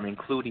come from,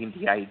 including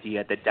the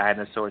idea that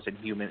dinosaurs and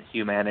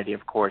humanity,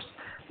 of course,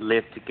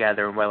 lived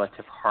together in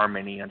relative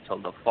harmony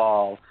until the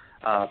fall,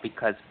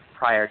 because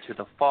prior to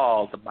the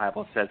fall, the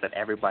Bible says that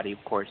everybody,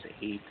 of course,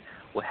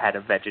 had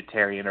a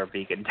vegetarian or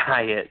vegan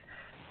diet.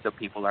 So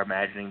people are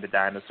imagining the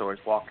dinosaurs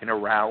walking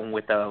around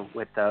with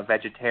a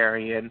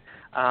vegetarian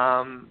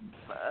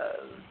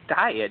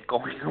diet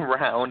going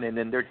around, and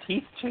then their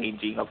teeth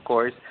changing, of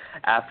course,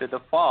 after the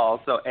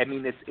fall. So I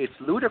mean, it's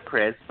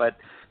ludicrous, but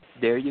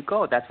there you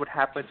go. That's what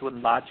happens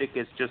when logic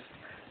is just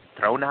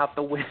thrown out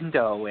the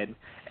window, and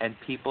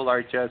people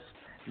are just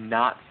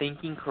not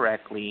thinking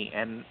correctly,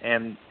 and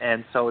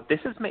so this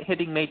is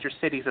hitting major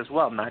cities as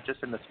well, not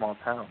just in the small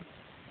towns.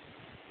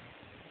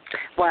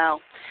 Wow.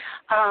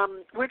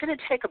 We're going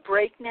to take a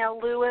break now,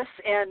 Louis,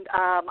 and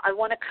I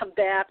want to come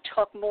back,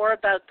 talk more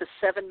about the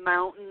Seven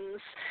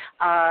Mountains,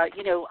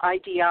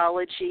 ideology,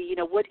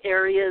 what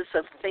areas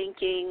of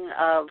thinking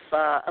of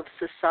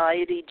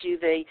society do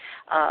they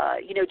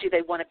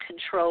want to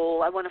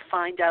control. I want to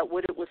find out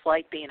what it was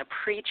like being a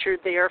preacher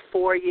there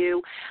for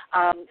you.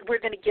 We're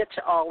going to get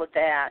to all of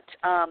that.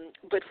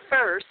 But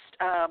first,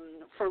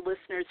 for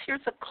listeners,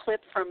 here's a clip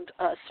from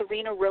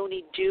Serena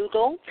Roney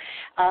Dougal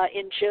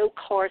in Joe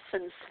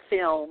Carson's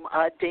film,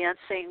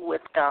 Dancing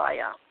with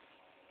Gaia.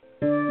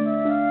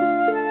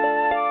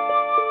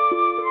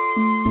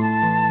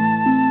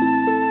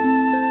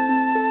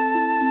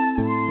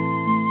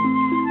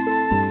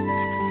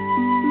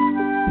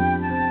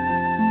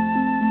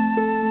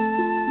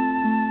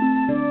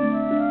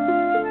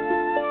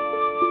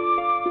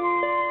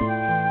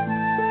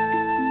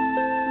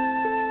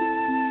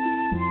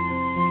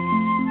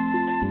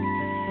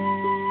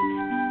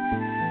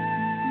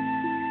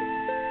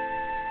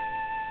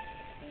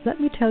 Let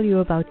me tell you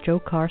about Joe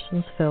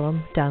Carson's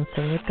film,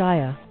 Dancing with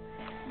Gaia,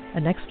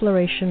 an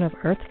exploration of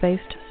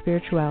earth-based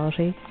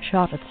spirituality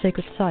shot at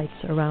sacred sites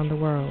around the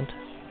world.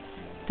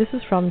 This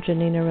is from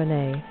Janina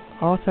Renee,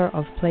 author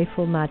of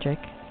Playful Magic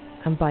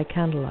and By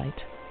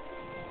Candlelight.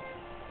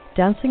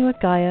 Dancing with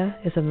Gaia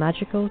is a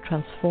magical,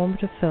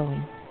 transformative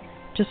film.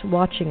 Just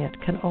watching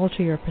it can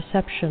alter your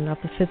perception of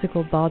the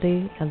physical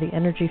body and the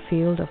energy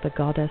field of the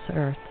goddess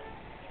Earth.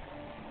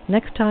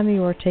 Next time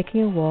you are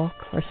taking a walk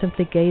or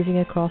simply gazing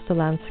across the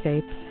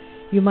landscape,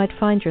 you might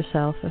find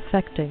yourself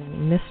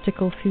affecting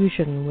mystical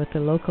fusion with the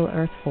local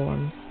earth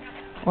forms,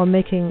 or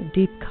making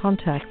deep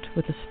contact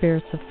with the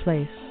spirits of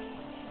place.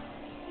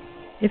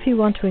 If you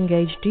want to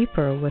engage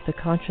deeper with the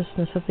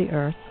consciousness of the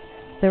earth,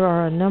 there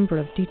are a number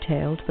of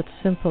detailed but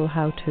simple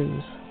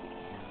how-tos.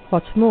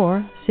 What's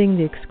more, seeing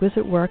the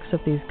exquisite works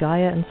of these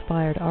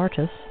Gaia-inspired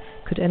artists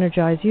could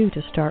energize you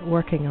to start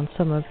working on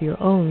some of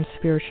your own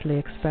spiritually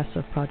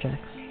expressive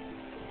projects.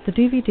 The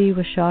DVD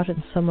was shot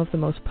in some of the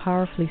most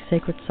powerfully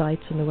sacred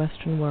sites in the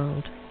Western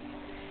world.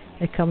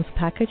 It comes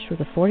packaged with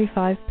a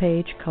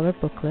 45-page color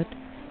booklet,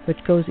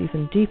 which goes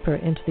even deeper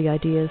into the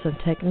ideas and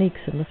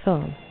techniques in the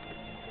film.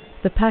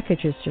 The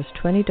package is just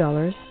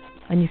 $20,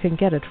 and you can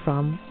get it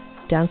from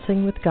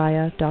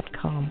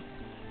dancingwithgaia.com.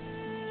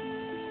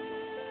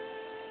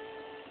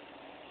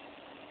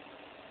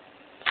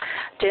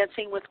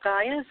 Dancing with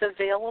Gaia is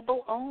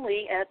available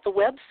only at the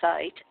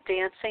website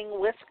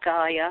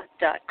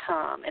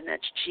dancingwithgaia.com, and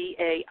that's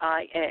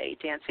Gaia,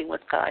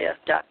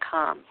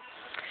 dancingwithgaia.com.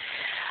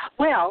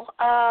 Well,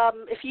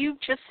 if you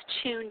just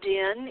tuned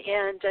in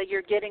and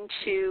you're getting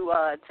to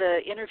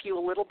the interview a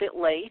little bit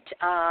late,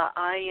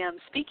 I am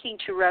speaking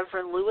to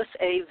Reverend Louis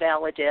A.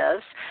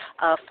 Valadez,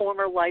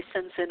 former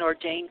licensed and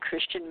ordained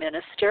Christian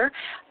minister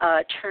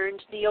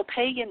turned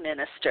neo-pagan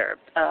minister,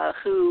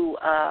 who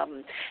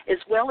is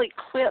well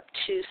equipped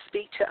to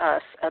speak to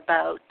us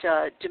about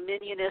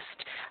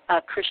Dominionist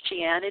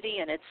Christianity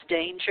and its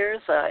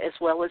dangers, as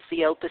well as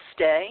the Opus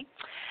Dei.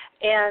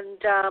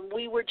 And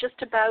we were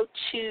just about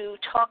to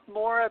talk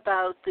more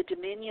about the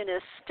Dominionist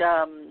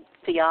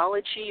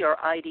theology or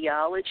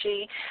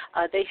ideology.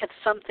 They have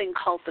something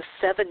called the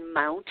Seven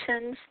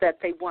Mountains that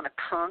they want to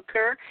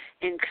conquer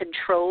and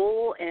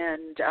control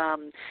and,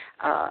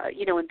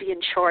 and be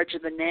in charge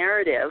of the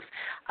narrative.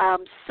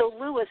 So,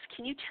 Louis,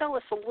 can you tell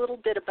us a little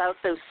bit about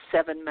those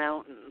Seven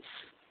Mountains?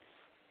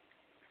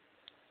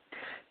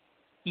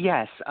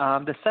 Yes,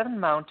 the Seven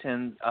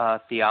Mountain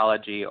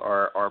theology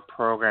or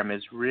program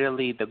is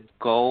really the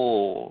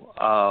goal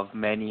of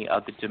many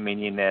of the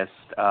Dominionist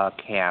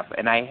camp,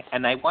 and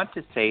I want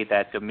to say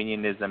that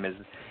Dominionism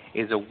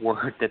is a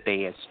word that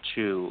they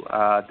eschew.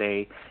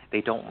 They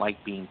don't like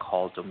being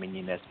called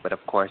Dominionist, but of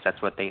course that's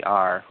what they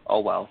are. Oh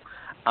well.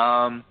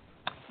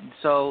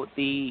 So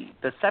the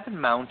Seven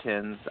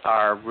Mountains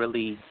are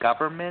really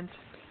government,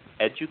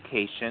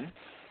 education,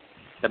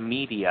 the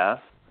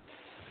media,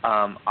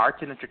 art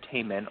and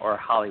entertainment or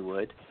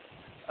Hollywood,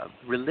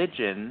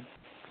 religion,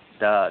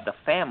 the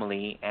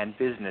family, and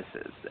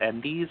businesses.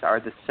 And these are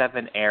the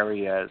 7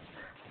 areas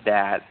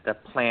that the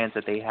plans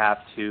that they have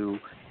to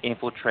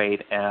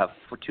infiltrate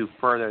to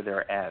further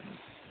their ends.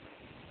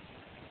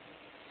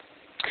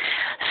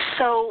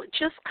 So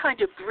just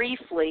kind of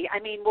briefly, I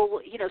mean, well,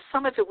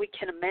 some of it we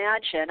can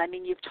imagine. I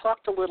mean, you've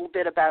talked a little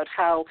bit about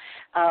how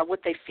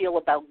what they feel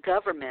about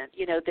government.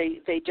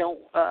 They don't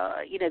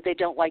they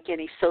don't like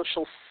any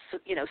social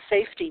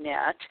safety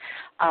net.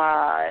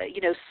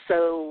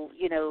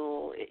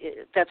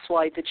 That's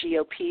why the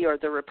GOP or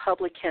the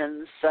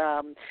Republicans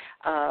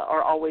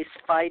are always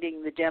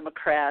fighting the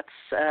Democrats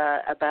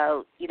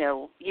about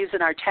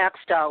using our tax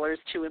dollars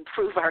to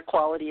improve our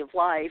quality of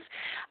life.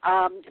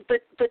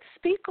 But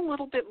speak a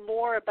little bit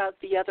more about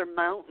the other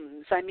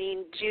mountains. I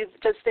mean,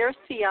 does their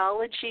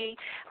theology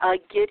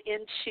get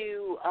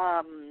into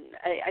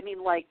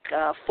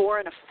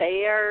foreign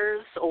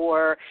affairs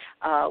or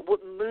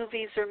what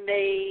movies are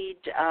made?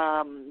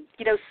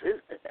 To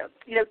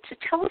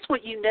tell us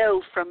what you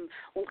know from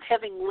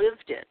having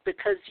lived it,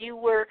 because you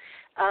were,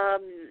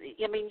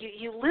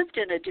 you lived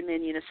in a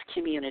Dominionist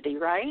community,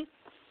 right?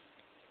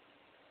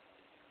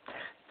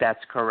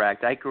 That's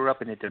correct. I grew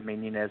up in a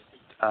Dominionist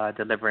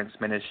deliverance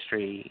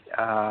ministry,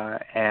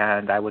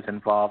 and I was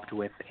involved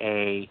with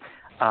a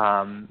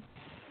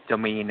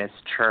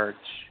Dominionist church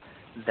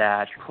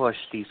that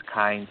pushed these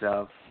kind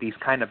of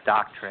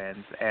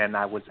doctrines, and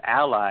I was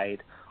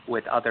allied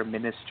with other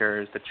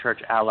ministers. The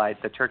churches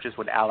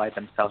would ally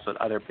themselves with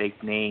other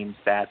big names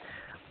that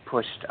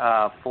pushed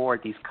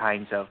forward these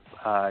kinds of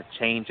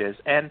changes.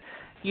 And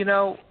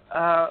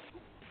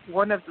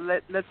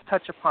let's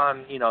touch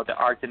upon the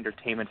arts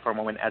entertainment for a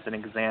moment as an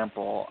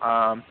example.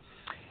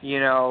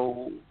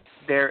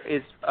 There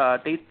is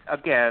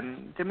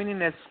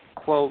Dominionists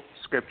quote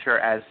scripture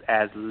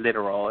as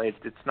literal.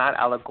 It's not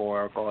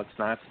allegorical. It's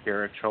not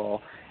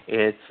spiritual.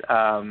 It's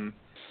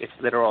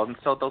literal. And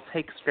so they'll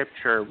take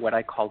scripture, what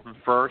I call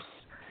verse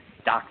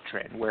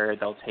doctrine, where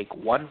they'll take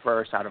one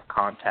verse out of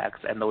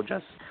context and they'll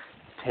just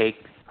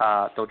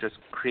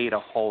create a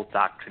whole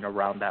doctrine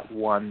around that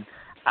one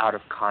out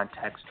of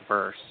context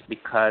verse,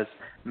 because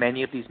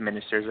many of these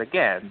ministers,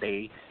 again,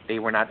 they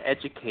were not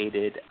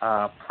educated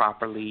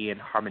properly in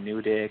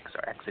hermeneutics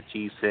or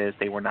exegesis.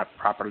 They were not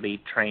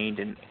properly trained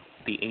in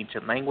the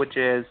ancient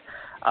languages,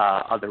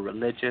 other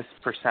religious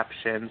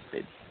perceptions.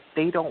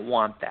 They don't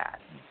want that.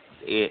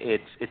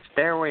 It's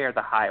their way or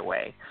the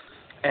highway.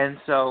 And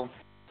so,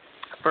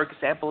 for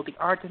example, the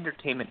art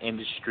entertainment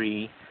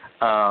industry,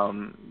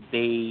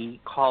 they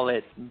call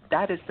it,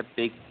 that is the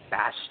big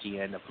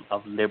bastion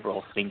of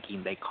liberal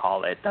thinking, they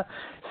call it, the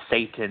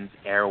Satan's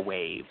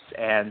airwaves.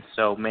 And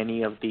so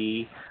many of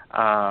the,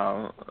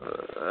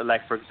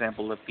 like for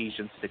example,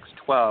 Ephesians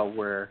 6:12,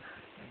 where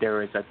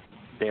there is a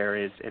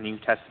New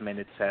Testament,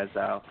 it says,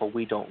 for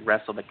we don't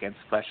wrestle against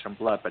flesh and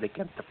blood, but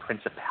against the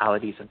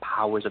principalities and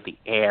powers of the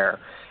air.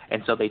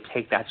 And so they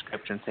take that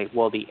scripture and say,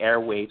 well, the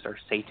airwaves are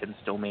Satan's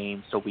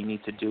domain, so we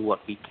need to do what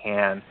we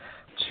can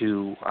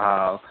to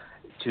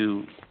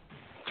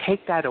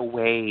take that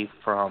away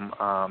from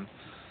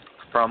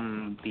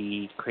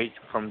the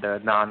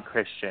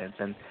non-Christians.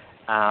 And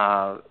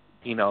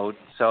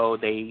so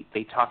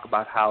they talk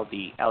about how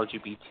the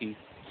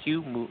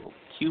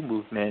LGBTQ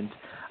movement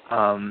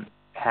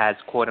has,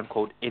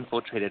 quote-unquote,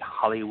 infiltrated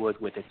Hollywood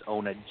with its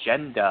own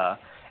agenda,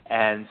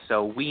 and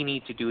so we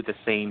need to do the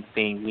same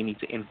thing. We need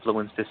to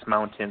influence this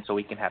mountain so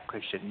we can have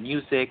Christian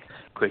music,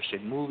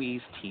 Christian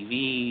movies,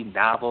 TV,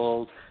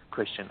 novels,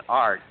 Christian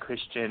art,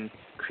 Christian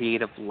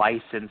creative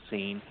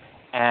licensing,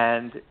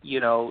 and,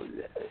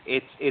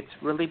 it's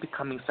really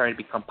starting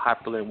to become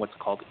popular in what's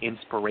called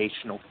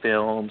inspirational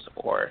films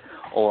or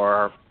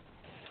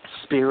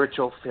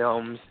spiritual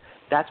films.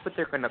 That's what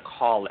they're going to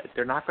call it.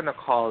 They're not going to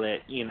call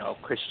it,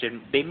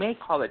 Christian. They may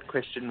call it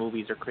Christian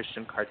movies or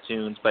Christian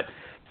cartoons, but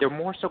they're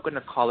more so going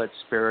to call it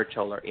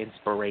spiritual or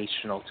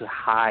inspirational to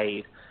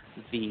hide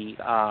the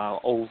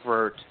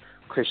overt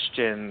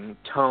Christian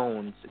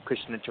tones,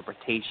 Christian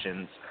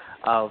interpretations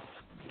of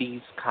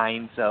these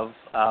kinds of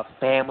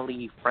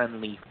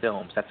family-friendly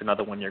films. That's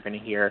another one you're going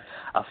to hear,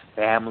 a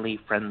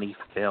family-friendly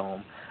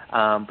film.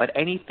 But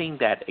anything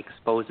that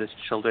exposes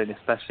children,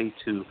 especially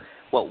to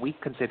what we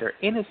consider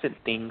innocent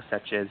things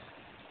such as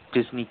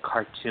Disney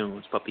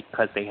cartoons, but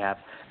because they have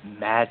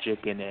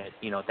magic in it,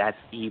 that's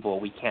evil.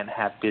 We can't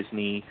have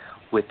Disney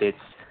with its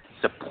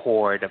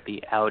support of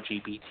the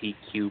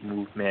LGBTQ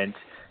movement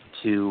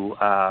to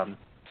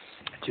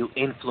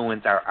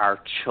influence our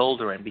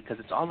children, because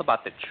it's all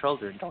about the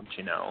children, don't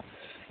you know?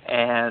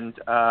 And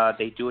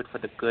they do it for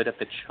the good of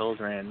the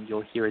children.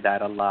 You'll hear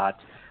that a lot.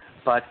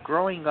 But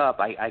growing up,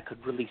 I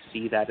could really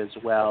see that as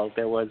well.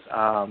 There was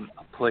a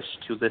push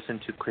to listen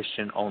to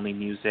Christian-only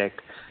music,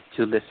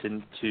 to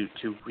listen to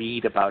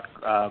read about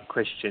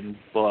Christian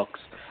books.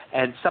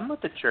 And some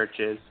of the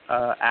churches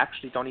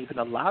actually don't even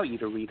allow you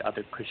to read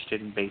other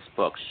Christian-based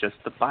books, just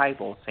the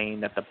Bible,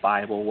 saying that the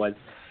Bible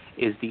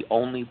is the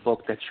only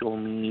book that you'll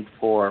need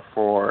for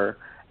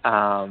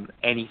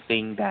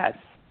anything that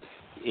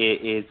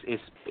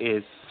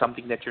is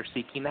something that you're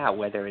seeking out,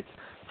 whether it's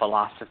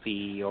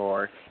philosophy,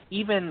 or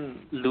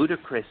even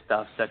ludicrous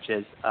stuff such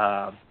as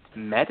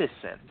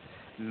medicine.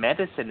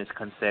 Medicine is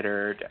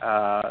considered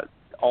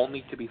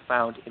only to be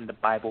found in the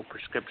Bible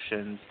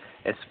prescriptions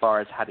as far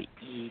as how to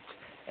eat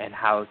and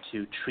how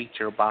to treat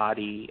your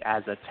body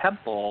as a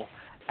temple.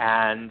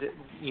 And,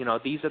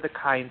 these are the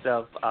kinds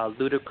of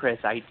ludicrous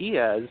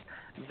ideas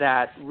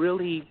that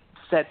really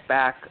set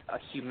back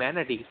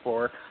humanity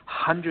for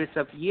hundreds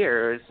of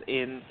years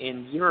in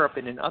Europe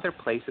and in other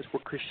places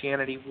where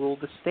Christianity ruled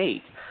the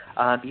state.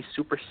 These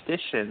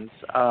superstitions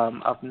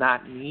of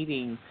not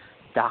needing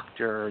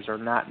doctors or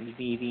not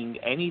needing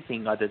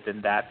anything other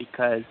than that,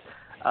 because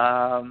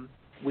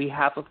we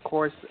have, of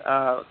course,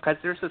 because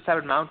there's the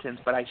 7 mountains,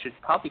 but I should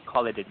probably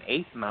call it an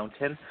 8th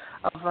mountain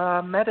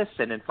of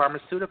medicine and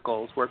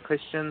pharmaceuticals, where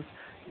Christians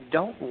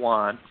don't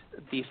want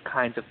these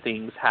kinds of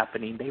things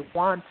happening. They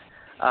want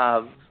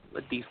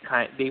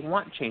they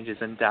want changes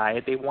in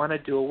diet. They want to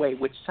do away,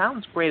 which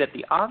sounds great at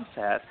the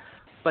onset,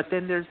 but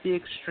then there's the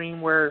extreme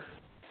where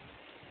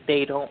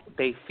they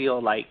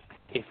feel like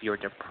if you're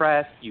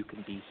depressed, you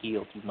can be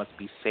healed, you must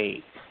be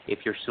saved. If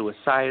you're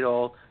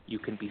suicidal, you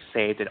can be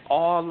saved, and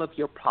all of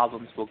your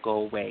problems will go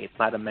away. It's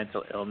not a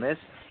mental illness,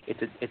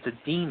 it's a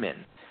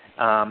demon.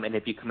 And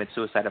if you commit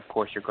suicide, of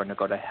course, you're going to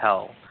go to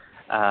hell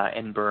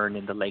and burn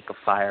in the lake of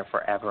fire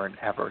forever and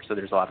ever. So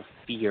there's a lot of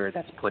fear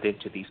that's put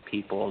into these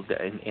people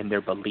in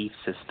their belief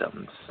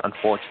systems,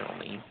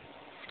 unfortunately.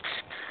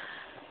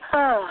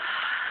 Oh,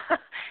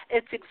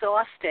 it's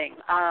exhausting.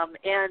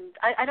 And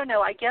I don't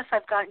know, I guess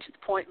I've gotten to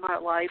the point in my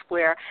life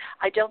where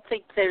I don't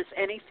think there's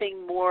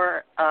anything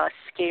more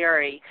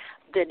scary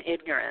than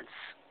ignorance.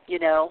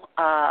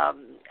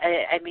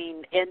 I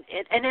mean,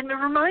 and it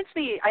reminds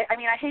me,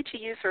 I hate to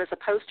use her as a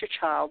poster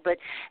child, but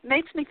it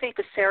makes me think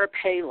of Sarah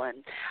Palin.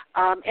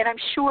 And I'm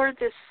sure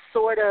this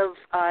sort of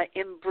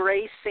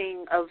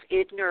embracing of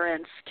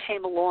ignorance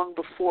came along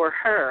before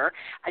her.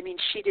 I mean,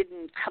 she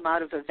didn't come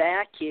out of a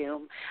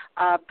vacuum.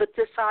 But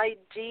this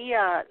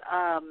idea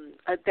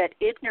that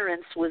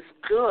ignorance was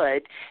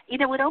good,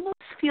 it almost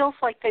feels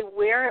like they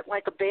wear it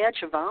like a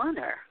badge of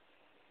honor.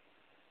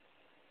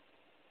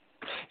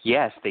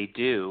 Yes, they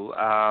do.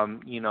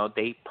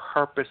 They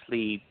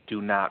purposely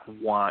do not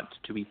want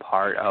to be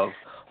part of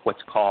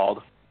what's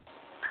called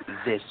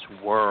this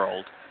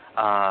world.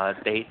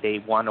 They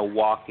want to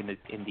walk in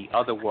the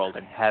other world,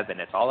 in heaven.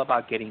 It's all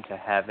about getting to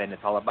heaven.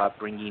 It's all about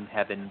bringing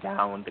heaven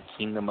down, the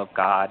kingdom of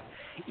God.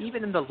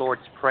 Even in the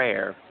Lord's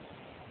Prayer,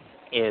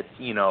 it's,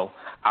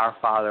 Our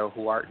Father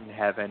who art in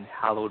heaven,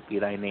 hallowed be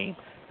thy name.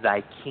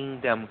 Thy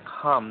kingdom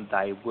come,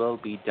 thy will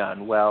be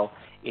done. Well,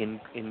 in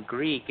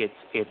Greek,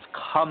 it's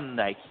come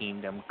thy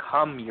kingdom,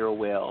 come your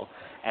will,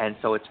 and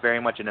so it's very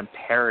much an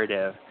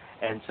imperative.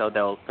 And so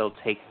they'll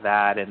take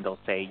that and they'll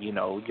say,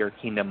 your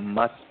kingdom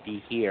must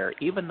be here,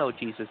 even though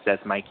Jesus says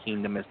my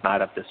kingdom is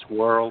not of this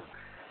world.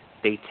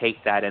 They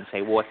take that and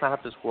say, well, it's not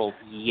of this world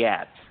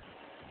yet.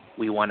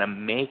 We want to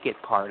make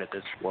it part of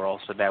this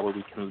world so that way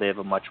we can live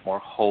a much more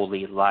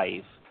holy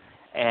life.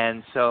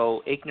 And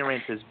so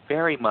ignorance is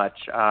very much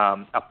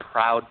a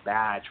proud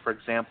badge. For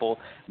example,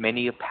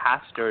 many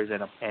pastors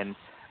and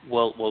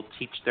will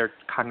teach their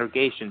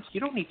congregations, you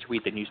don't need to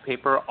read the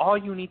newspaper. All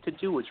you need to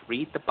do is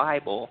read the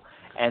Bible,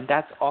 and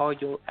that's all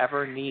you'll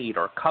ever need.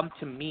 Or come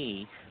to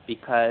me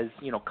because,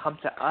 come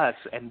to us,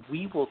 and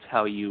we will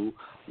tell you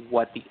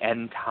what the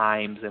end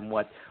times and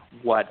what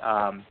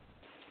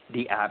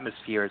the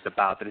atmosphere is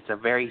about. That it's a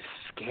very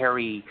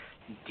scary,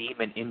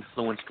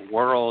 demon-influenced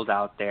world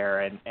out there,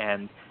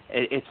 and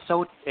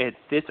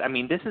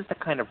this is the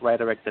kind of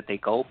rhetoric that they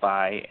go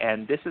by,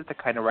 and this is the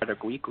kind of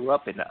rhetoric we grew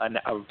up in, an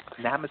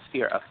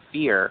atmosphere of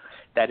fear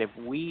that if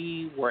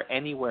we were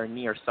anywhere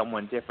near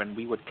someone different,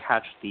 we would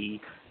catch the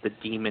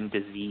demon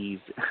disease,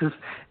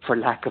 for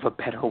lack of a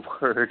better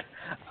word.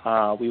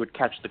 We would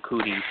catch the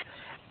cooties,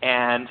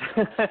 and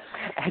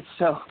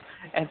so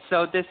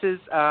this is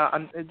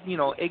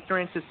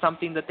ignorance is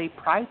something that they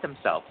pride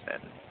themselves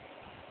in.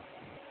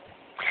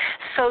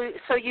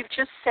 So you've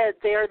just said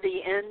they're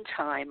the end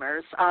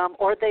timers.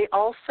 Are they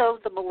also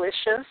the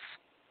malicious?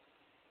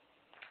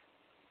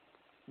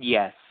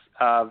 Yes,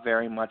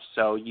 very much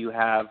so. You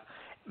have,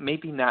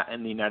 maybe not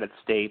in the United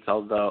States,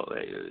 although,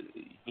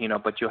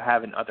 but you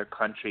have in other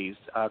countries,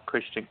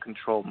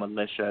 Christian-controlled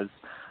militias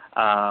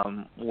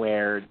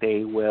where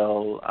they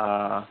will,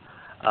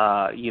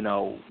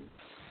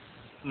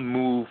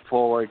 move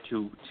forward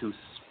to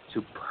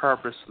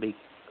purposely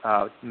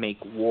make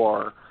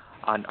war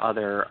on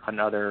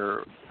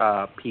other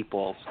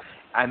peoples.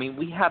 I mean,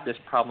 we have this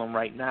problem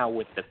right now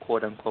with the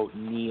quote-unquote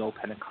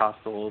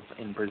neo-Pentecostals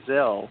in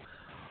Brazil,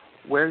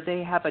 where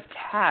they have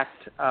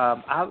attacked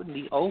out in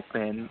the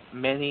open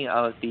many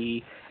of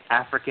the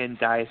African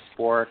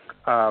diasporic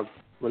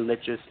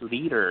religious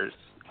leaders,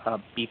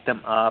 beat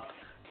them up,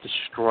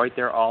 destroyed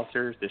their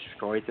altars,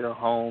 destroyed their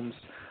homes,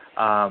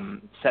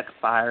 set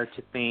fire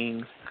to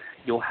things.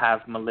 You'll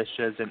have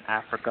militias in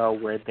Africa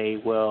where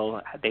they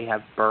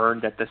have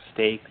burned at the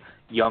stake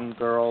young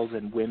girls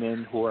and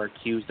women who are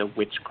accused of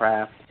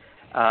witchcraft.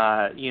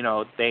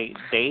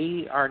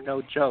 They are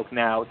no joke.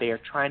 Now they are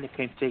trying to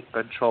take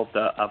control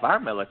of our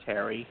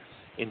military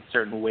in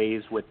certain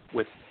ways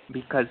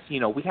because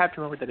we have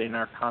to remember that in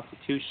our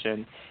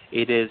Constitution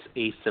it is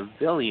a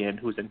civilian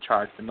who's in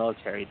charge of the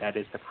military. That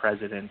is the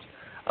President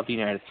of the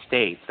United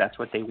States. That's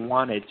what they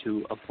wanted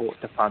to avoid.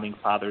 The founding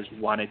fathers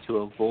wanted to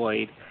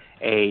avoid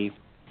a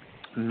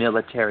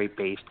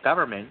military-based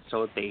government,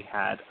 so they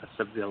had a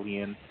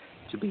civilian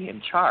to be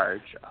in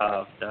charge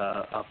of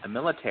the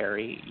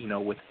military,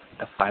 with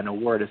the final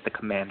word as the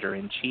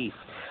commander-in-chief.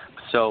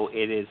 So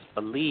it is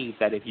believed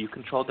that if you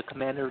control the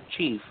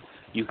commander-in-chief,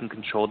 you can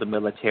control the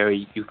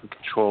military, you can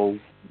control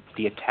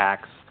the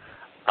attacks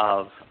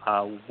of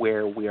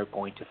where we are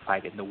going to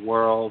fight in the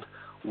world.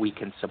 We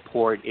can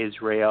support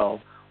Israel.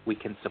 We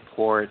can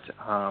support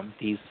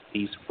these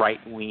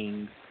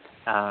right-wing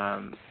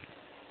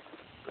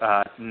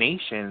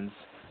nations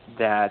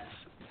that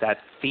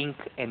think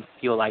and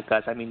feel like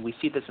us. I mean, we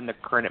see this in the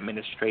current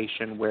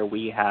administration where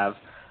we have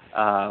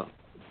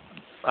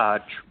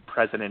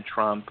President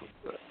Trump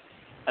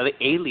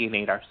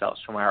alienate ourselves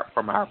from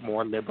our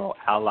more liberal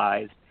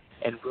allies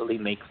and really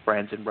make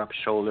friends and rub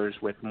shoulders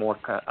with more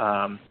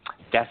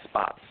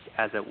despots,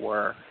 as it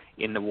were,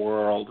 in the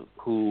world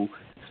who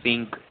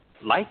think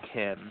like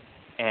him,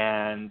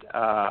 and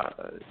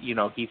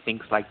he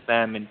thinks like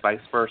them, and vice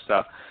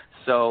versa.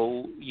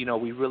 So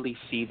we really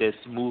see this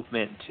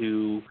movement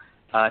to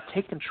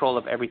take control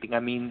of everything. I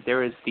mean,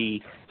 there is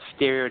the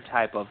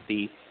stereotype of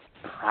the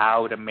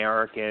proud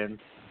American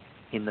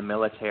in the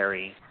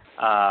military,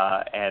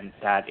 and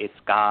that it's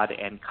God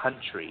and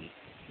country,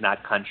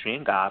 not country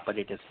and God, but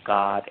it is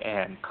God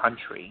and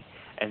country.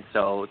 And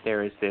so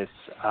there is this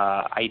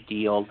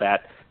ideal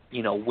that,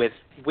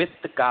 with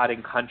the God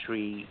and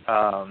country,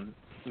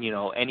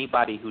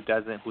 anybody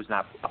who's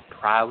not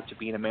proud to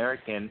be an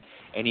American,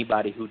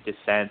 anybody who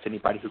dissents,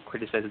 anybody who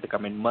criticizes the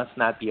government must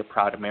not be a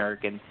proud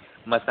American,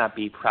 must not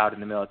be proud in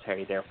the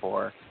military.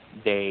 Therefore,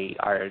 they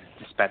are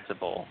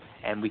dispensable,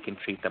 and we can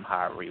treat them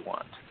however we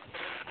want.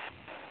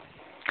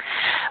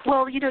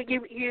 Well,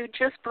 you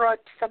just brought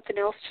something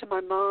else to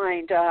my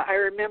mind. I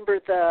remember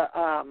the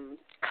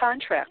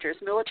contractors,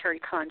 military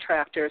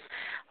contractors,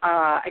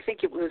 I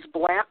think it was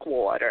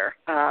Blackwater,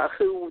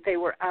 who they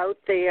were out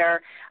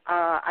there,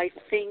 I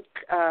think,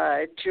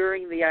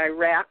 during the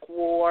Iraq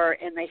War,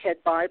 and they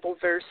had Bible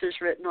verses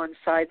written on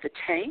side the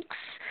tanks.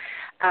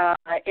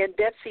 And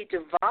Betsy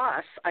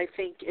DeVos, I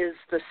think, is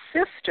the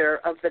sister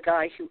of the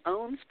guy who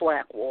owns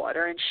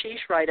Blackwater, and she's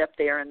right up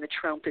there in the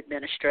Trump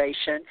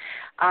administration.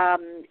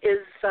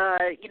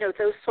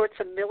 Those sorts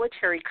of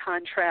military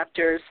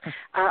contractors,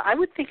 I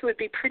would think it would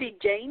be pretty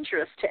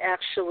dangerous to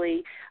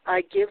actually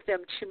give them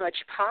too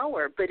much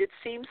power, but it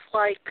seems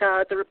like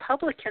the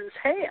Republicans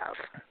have.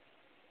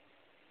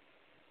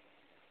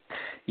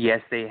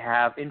 Yes, they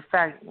have. In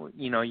fact,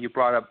 you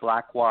brought up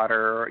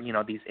Blackwater,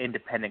 these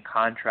independent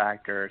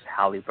contractors,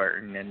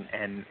 Halliburton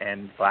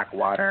and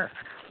Blackwater,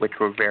 which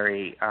were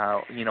very,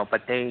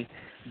 but they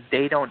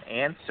don't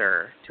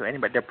answer to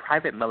anybody. They're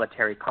private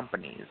military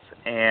companies.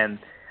 And,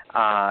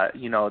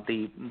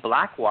 the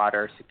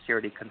Blackwater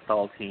Security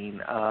Consulting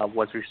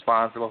was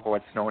responsible for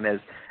what's known as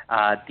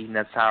the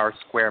Nassau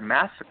Square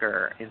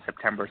Massacre in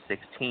September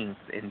 16th,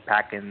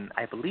 back in,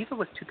 I believe it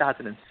was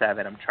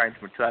 2007. I'm trying to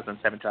remember,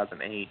 2007,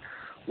 2008.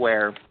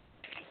 Where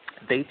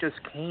they just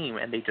came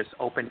and they just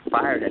opened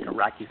fire at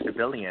Iraqi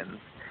civilians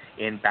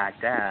in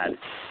Baghdad,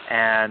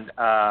 and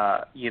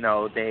the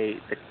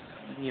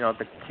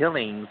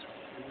killings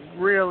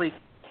really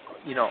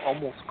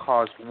almost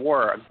caused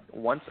war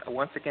once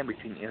again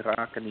between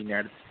Iraq and the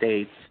United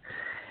States.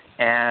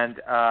 And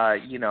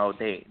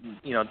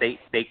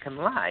they can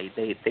lie.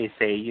 They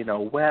say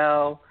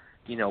well,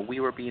 we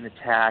were being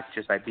attacked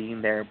just by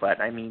being there, but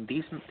I mean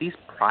these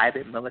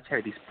private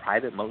military, these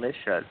private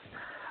militias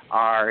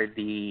are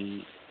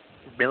the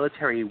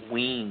military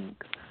wing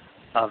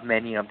of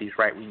many of these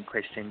right-wing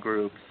Christian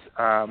groups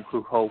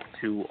who hope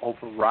to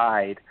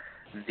override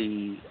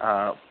the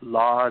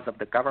laws of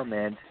the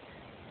government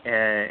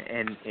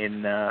and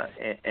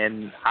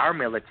our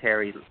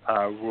military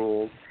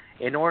rules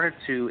in order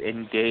to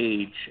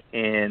engage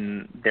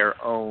in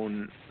their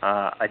own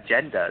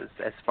agendas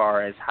as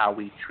far as how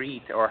we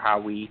treat or how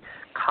we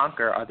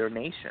conquer other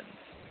nations.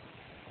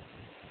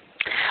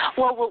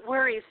 Well, what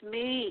worries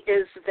me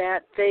is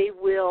that they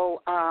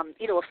will, a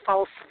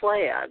false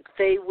flag.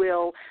 They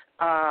will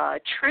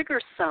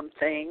trigger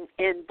something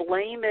and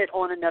blame it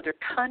on another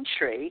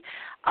country.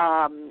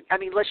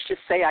 Let's just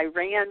say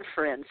Iran,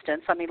 for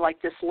instance.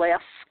 Like this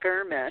last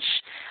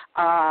skirmish,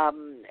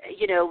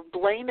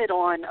 blame it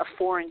on a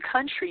foreign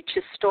country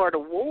to start a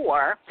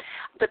war,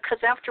 because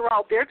after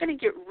all, they're going to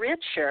get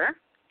richer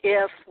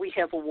if we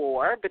have a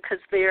war, because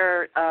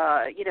they're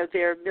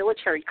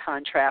military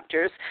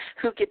contractors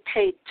who get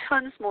paid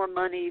tons more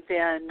money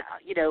than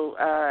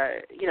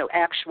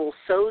actual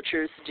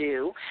soldiers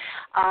do,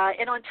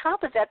 and on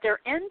top of that,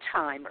 they're end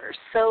timers,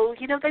 so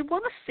they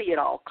want to see it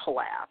all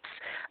collapse.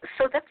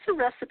 So that's a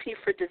recipe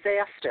for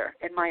disaster,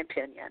 in my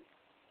opinion.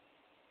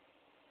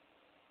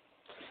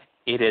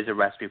 it is a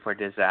recipe for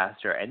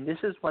disaster, and this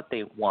is what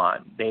they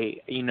want.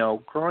 They,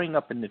 growing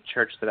up in the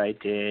church that I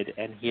did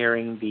and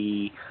hearing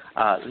the,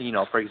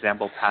 for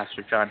example,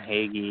 Pastor John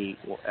Hagee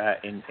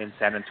in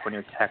San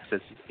Antonio,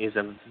 Texas, is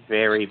a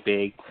very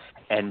big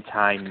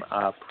end-time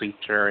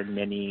preacher, and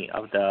many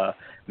of the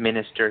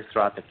ministers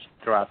throughout the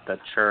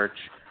church,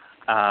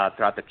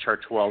 throughout the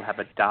church world, have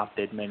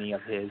adopted many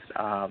of his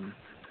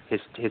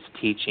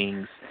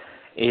teachings.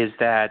 Is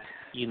that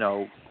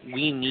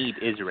we need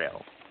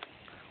Israel.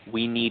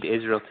 We need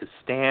Israel to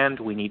stand.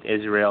 We need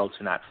Israel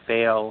to not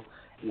fail.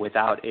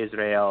 Without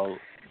Israel,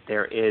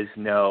 there is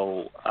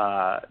no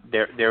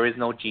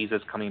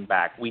Jesus coming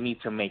back. We need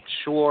to make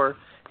sure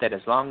that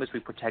as long as we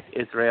protect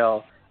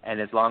Israel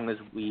and as long as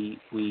we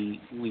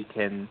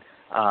can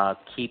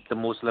keep the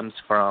Muslims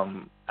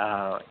from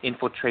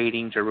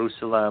infiltrating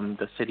Jerusalem,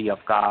 the city of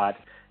God,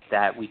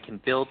 that we can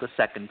build the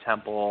second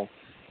temple.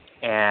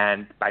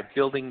 And by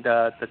building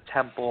the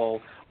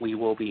temple, we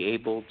will be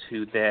able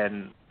to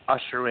then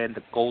usher in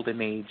the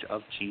golden age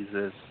of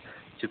Jesus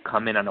to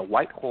come in on a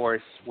white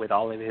horse with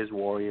all of his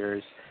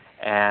warriors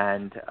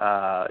and,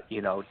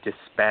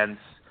 dispense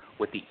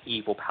with the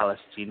evil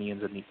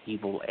Palestinians and the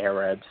evil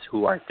Arabs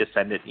who are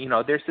descended.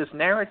 There's this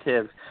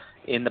narrative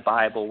in the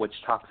Bible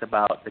which talks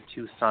about the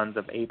two sons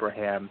of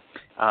Abraham,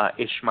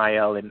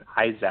 Ishmael and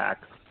Isaac,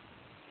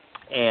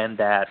 and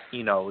that,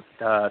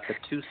 the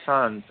two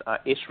sons,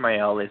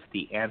 Ishmael is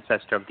the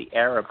ancestor of the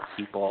Arab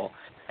people,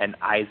 and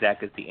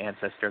Isaac is the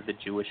ancestor of the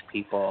Jewish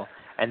people,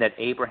 and that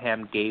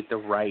Abraham gave the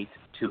right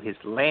to his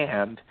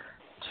land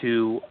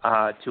to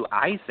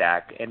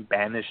Isaac and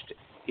banished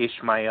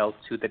Ishmael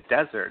to the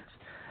desert,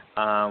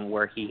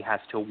 where he has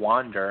to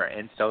wander.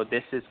 And so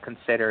this is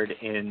considered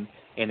in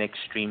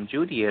extreme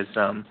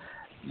Judaism,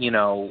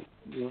 not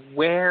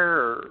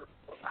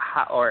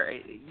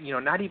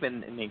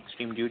even in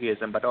extreme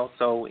Judaism, but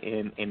also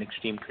in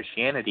extreme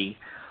Christianity,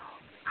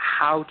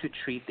 how to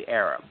treat the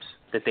Arabs.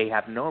 That they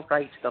have no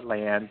right to the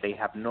land, they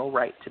have no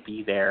right to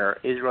be there.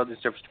 Israel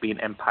deserves to be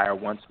an empire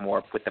once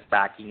more with the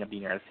backing of the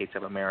United States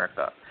of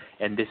America.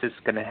 And this is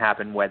going to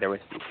happen whether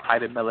it's through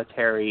private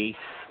military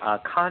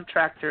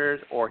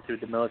contractors or through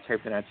the military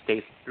of the United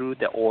States, through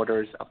the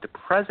orders of the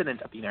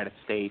President of the United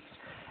States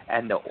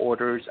and the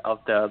orders of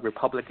the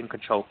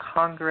Republican-controlled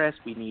Congress.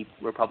 We need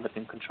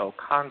Republican-controlled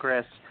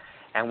Congress,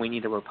 and we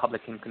need a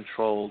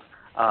Republican-controlled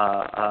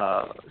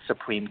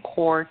Supreme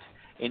Court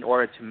in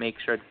order to make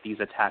sure that these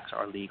attacks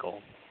are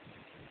legal.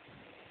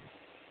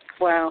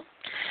 Wow.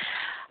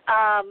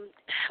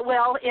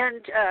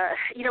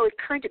 It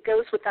kind of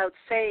goes without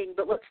saying,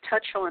 but let's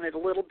touch on it a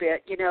little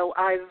bit.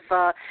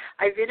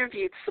 I've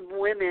interviewed some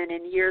women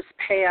in years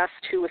past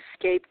who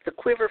escaped the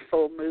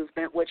Quiverful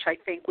movement, which I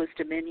think was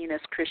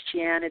Dominionist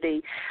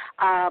Christianity.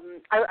 I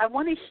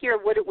want to hear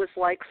what it was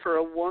like for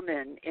a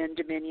woman in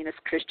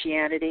Dominionist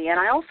Christianity, and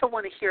I also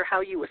want to hear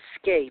how you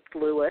escaped,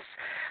 Louis.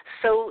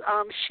 So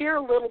share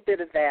a little bit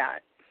of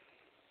that.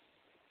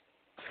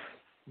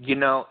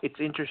 It's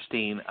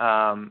interesting.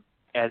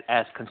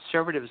 As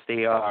conservatives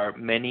they are,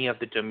 many of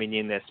the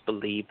Dominionists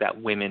believe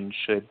that women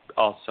should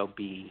also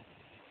be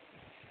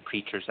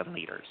preachers and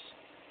leaders.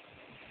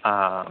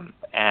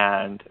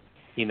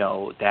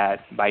 That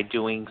by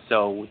doing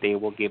so, they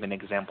will give an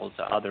example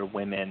to other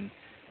women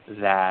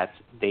that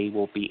they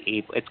will be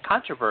able. It's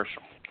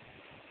controversial.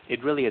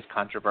 It really is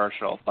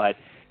controversial, but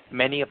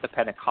many of the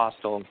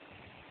Pentecostal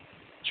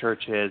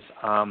churches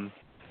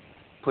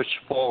push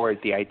forward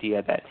the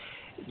idea that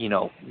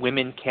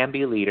women can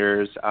be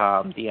leaders.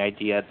 The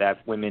idea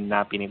that women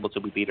not being able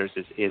to be leaders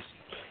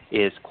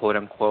is quote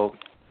unquote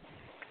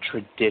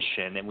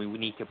tradition, and we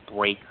need to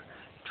break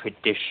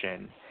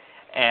tradition.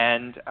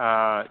 And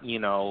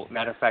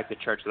matter of fact, the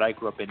church that I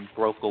grew up in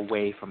broke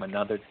away from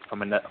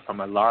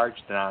a large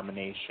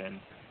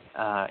denomination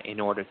in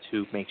order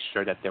to make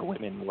sure that their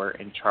women were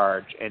in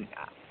charge. And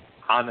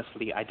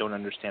honestly, I don't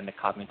understand the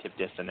cognitive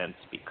dissonance,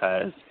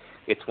 because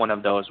it's one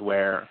of those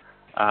where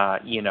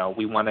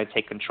we want to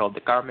take control of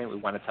the government, we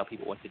want to tell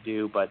people what to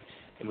do,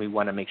 and we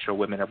want to make sure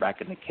women are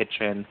back in the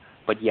kitchen,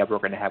 but we're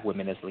going to have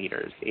women as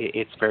leaders.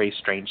 It's very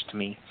strange to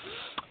me.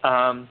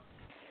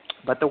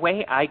 But the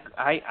way I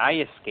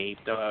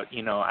escaped,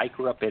 I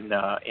grew up in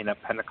a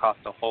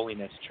Pentecostal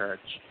holiness church,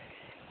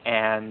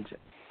 and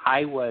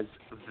I was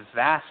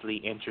vastly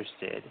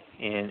interested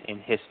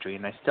in history,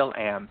 and I still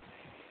am.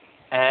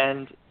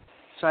 And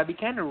so I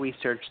began to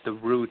research the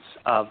roots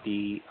of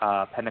the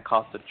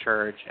Pentecostal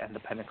church and the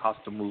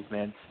Pentecostal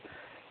movement,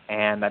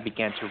 and I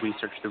began to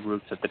research the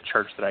roots of the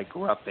church that I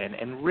grew up in.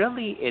 And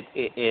really,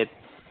 it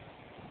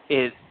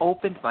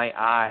opened my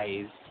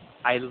eyes.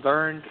 I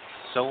learned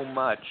so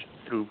much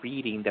through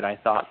reading that I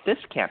thought, this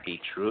can't be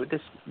true.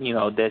 This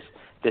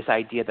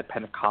idea that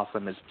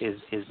Pentecostalism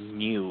is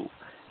new,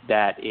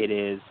 that it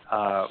is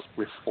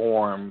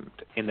reformed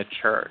in the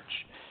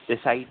church. This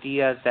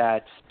idea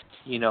that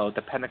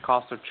the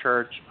Pentecostal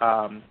church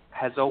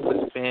has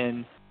always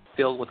been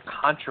filled with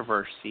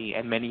controversy,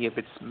 and many of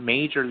its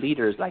major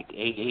leaders like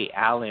A.A.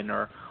 Allen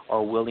or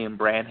William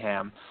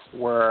Branham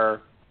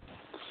were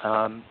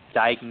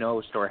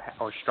diagnosed or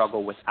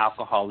struggle with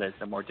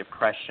alcoholism or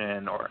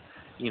depression, or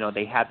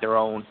they had their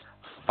own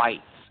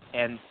fights.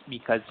 And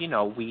because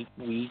we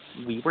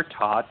were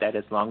taught that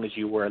as long as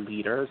you were a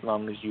leader, as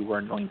long as you were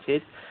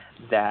anointed,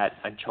 that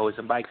and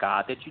chosen by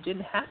God, that you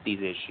didn't have these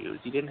issues,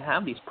 you didn't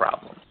have these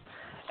problems.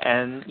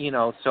 And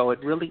so it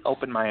really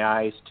opened my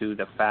eyes to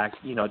the fact,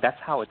 that's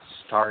how it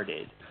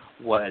started,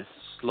 was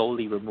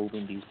slowly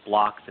removing these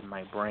blocks in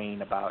my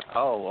brain about,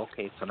 oh,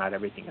 okay, so not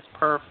everything is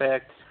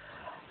perfect.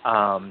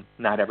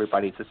 Not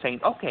everybody's the same.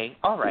 Okay,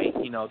 all right,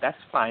 that's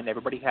fine.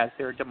 Everybody has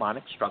their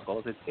demonic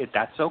struggles.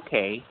 That's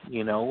okay.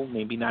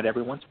 Maybe not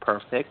everyone's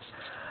perfect.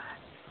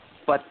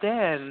 But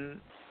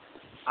then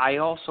I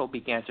also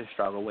began to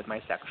struggle with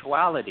my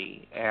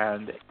sexuality,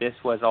 and this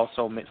was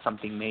also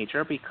something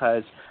major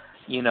because,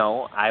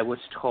 I was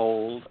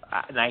told,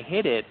 and I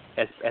hid it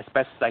as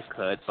best as I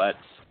could, but,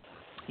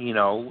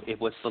 it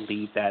was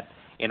believed that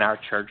in our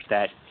church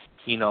that,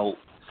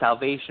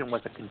 salvation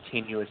was a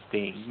continuous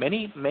thing.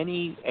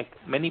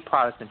 Many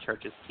Protestant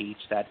churches teach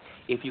that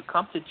if you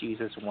come to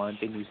Jesus once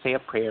and you say a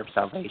prayer of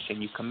salvation,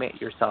 you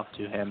commit yourself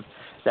to Him,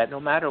 that no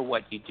matter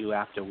what you do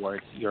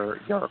afterwards, you're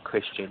a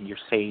Christian, you're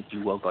saved,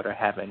 you will go to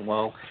heaven.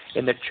 Well,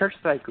 in the church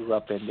that I grew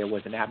up in, there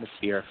was an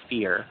atmosphere of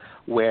fear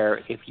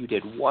where if you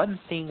did one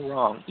thing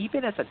wrong,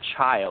 even as a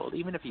child,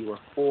 even if you were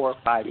 4 or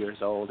 5 years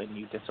old and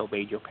you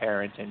disobeyed your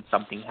parents and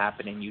something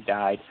happened and you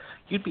died,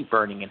 you'd be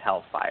burning in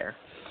hellfire.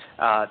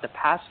 The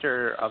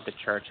pastor of the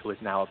church, who is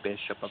now a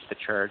bishop of the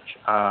church,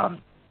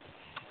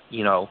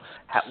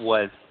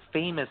 was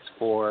famous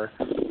for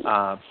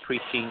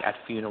preaching at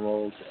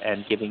funerals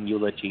and giving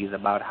eulogies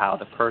about how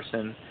the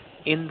person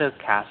in the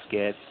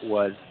casket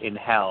was in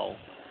hell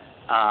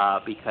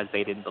because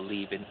they didn't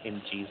believe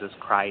in Jesus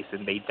Christ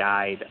and they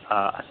died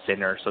a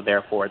sinner, so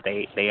therefore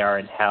they are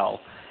in hell.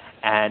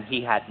 And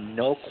he had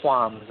no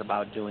qualms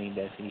about doing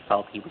this, and he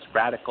felt he was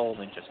radical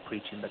and just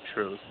preaching the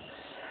truth.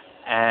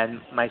 And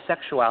my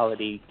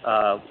sexuality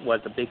was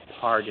a big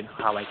part in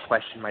how I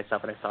questioned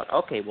myself, and I thought,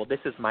 okay, well,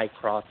 this is my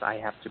cross I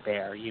have to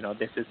bear.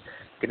 This is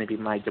going to be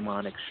my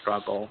demonic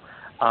struggle.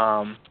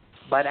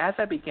 But as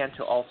I began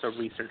to also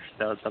research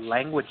the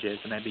languages,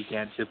 and I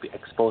began to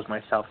expose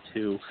myself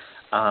to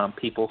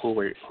people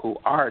who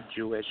are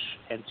Jewish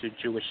and to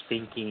Jewish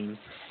thinking,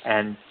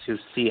 and to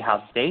see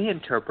how they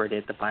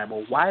interpreted the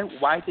Bible.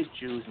 Why did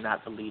Jews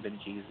not believe in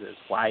Jesus?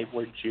 Why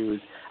were Jews?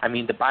 I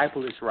mean, the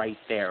Bible is right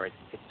there. It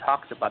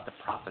talks about the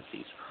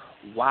prophecies.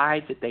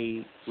 Why did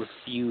they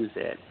refuse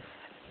it?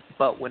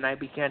 But when I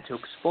began to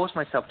expose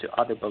myself to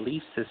other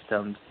belief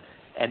systems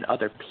and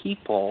other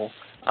people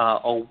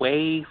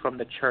away from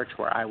the church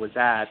where I was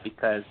at,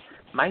 because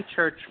my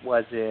church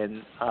was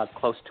in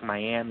close to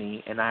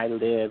Miami, and I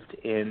lived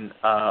in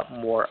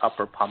more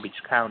upper Palm Beach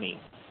County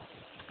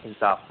in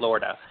South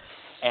Florida.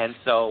 And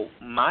so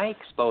my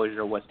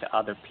exposure was to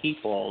other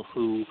people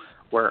who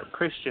were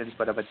Christians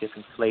but of a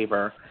different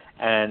flavor.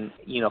 And,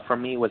 for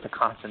me it was a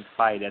constant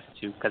fight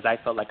because I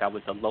felt like I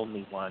was the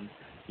lonely one,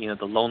 the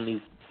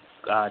lonely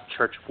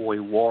church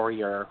boy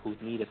warrior who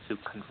needed to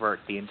convert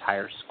the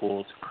entire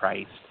school to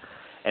Christ.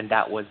 And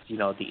that was,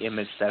 the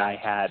image that I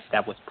had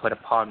that was put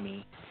upon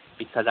me,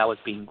 because I was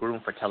being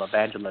groomed for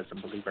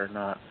televangelism, believe it or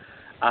not.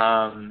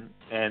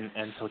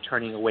 And so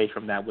turning away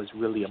from that was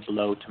really a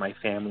blow to my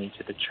family,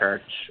 to the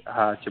church,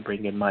 to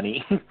bring in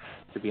money,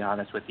 to be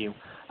honest with you.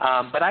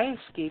 But I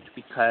escaped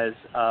because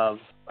of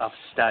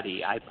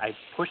study. I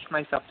pushed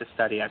myself to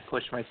study. I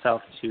pushed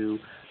myself to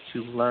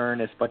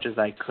learn as much as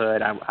I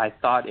could. I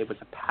thought it was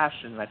a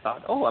passion, and I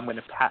thought,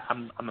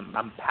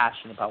 I'm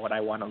passionate about what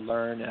I want to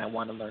learn, and I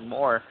want to learn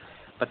more.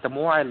 But the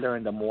more I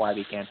learned, the more I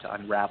began to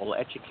unravel.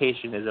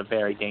 Education is a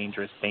very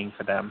dangerous thing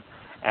for them.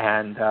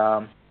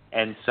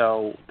 And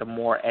so the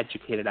more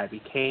educated I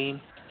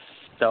became,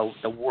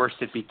 the worse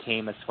it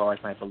became as far as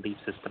my belief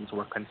systems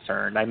were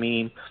concerned. I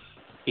mean,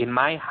 in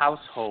my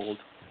household,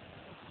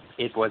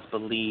 it was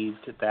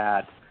believed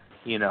that,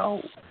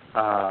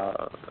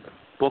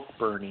 book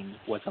burning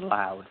was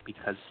allowed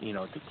because,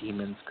 the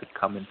demons could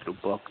come in through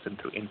books and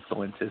through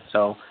influences.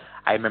 So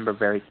I remember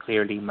very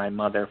clearly my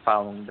mother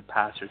following the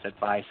pastor's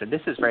advice, and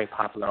this is very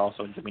popular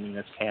also in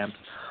Dominionist camps,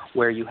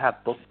 where you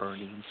have book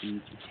burnings. You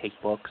take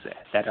books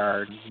that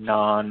are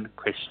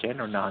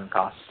non-Christian or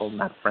non-gospel,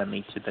 not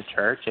friendly to the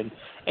church,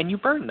 and you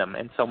burn them.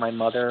 And so my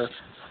mother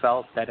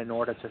felt that in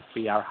order to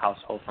free our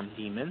household from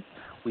demons,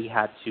 we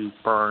had to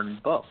burn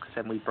books,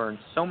 and we burned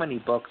so many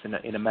books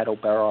in a metal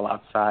barrel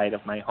outside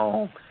of my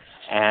home,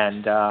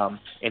 and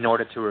in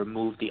order to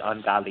remove the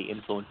ungodly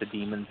influence, the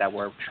demons that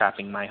were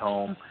trapping my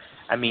home.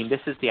 I mean, this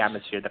is the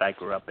atmosphere that I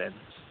grew up in.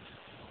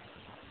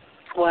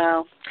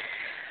 Wow.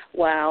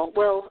 Well,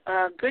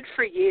 good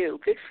for you.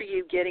 Good for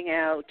you getting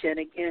out.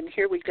 And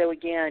here we go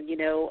again,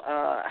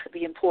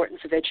 the importance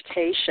of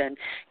education.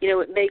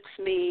 It makes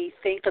me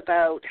think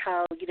about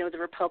how, the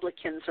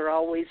Republicans are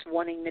always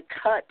wanting to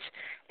cut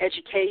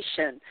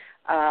education.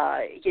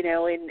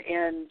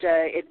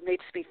 It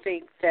makes me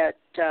think that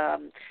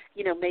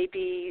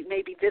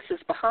maybe this is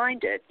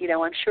behind it.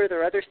 I'm sure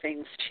there are other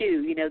things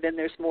too. Then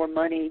there's more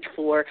money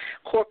for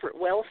corporate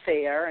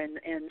welfare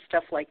and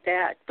stuff like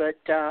that. But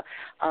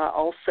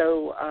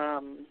also,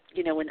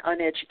 an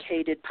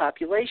uneducated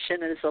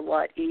population is a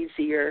lot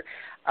easier,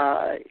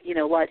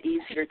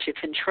 to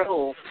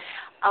control.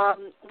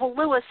 Well,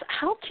 Lewis,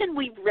 how can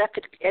we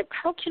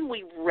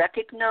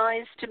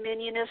recognize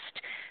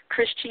Dominionist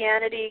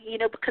Christianity?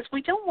 Because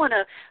we don't want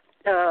to,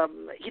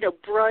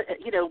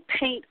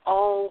 paint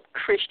all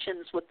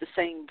Christians with the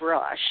same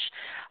brush.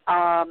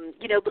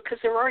 Because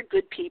there are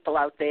good people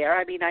out there.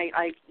 I mean,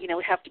 I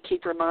have to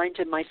keep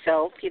reminding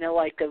myself,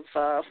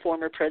 of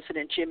former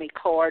President Jimmy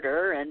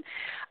Carter, and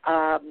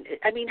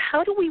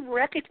how do we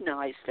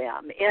recognize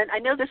them? And I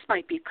know this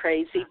might be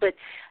crazy, but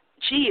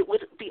gee, it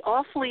would be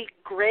awfully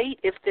great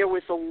if there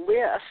was a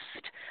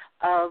list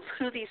of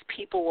who these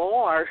people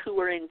are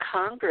who are in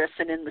Congress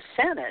and in the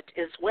Senate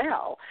as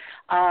well.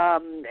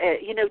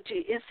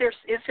 Is there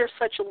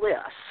such a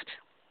list?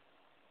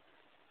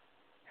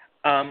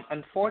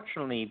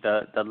 Unfortunately,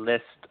 the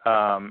list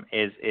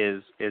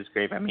is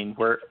grave. I mean,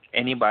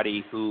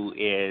 anybody who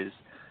is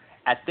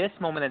at this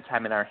moment in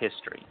time in our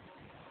history.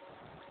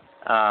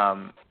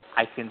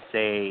 I can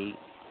say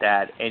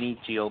that any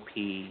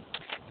GOP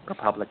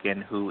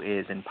Republican who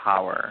is in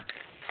power,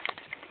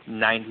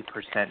 90%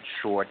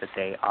 sure that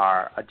they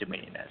are a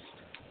Dominionist,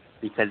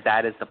 because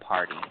that is the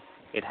party.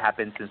 It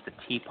happened since the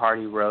Tea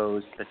Party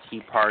rose. The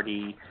Tea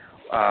Party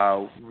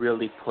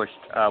really pushed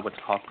what's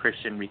called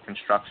Christian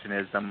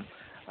Reconstructionism,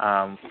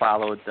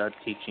 followed the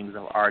teachings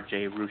of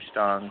R.J.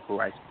 Rushdung, who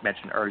I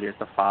mentioned earlier is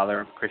the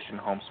father of Christian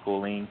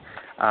homeschooling,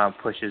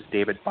 pushes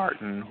David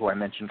Barton, who I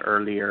mentioned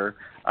earlier,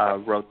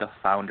 wrote the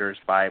Founders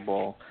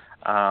Bible.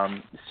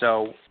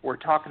 So we're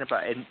talking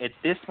about, at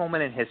this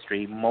moment in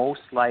history,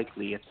 most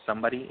likely if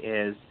somebody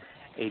is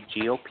a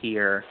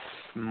GOPer,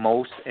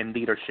 in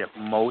leadership,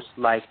 most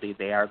likely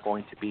they are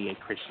going to be a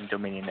Christian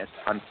Dominionist,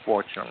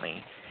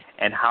 unfortunately.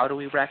 And how do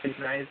we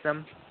recognize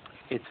them?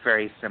 It's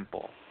very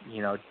simple.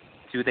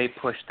 Do they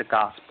push the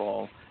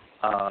gospel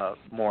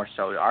more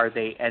so? Are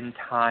they end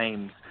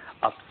times,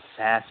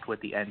 obsessed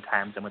with the end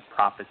times and with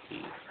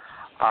prophecies?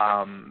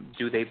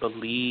 Do they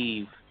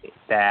believe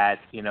that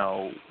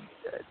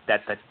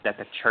that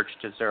the church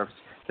deserves,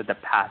 that the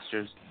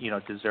pastors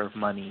deserve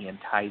money and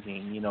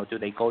tithing? Do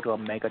they go to a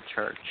mega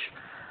church?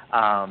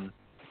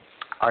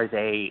 Are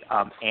they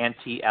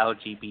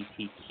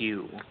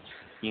anti-LGBTQ?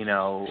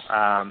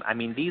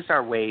 These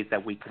are ways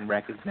that we can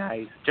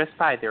recognize just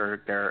by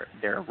their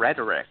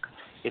rhetoric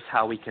is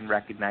how we can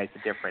recognize the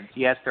difference.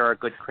 Yes, there are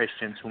good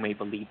Christians who may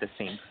believe the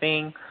same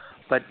thing,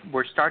 but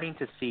we're starting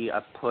to see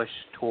a push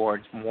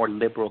towards more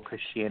liberal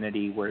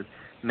Christianity where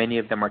many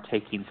of them are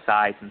taking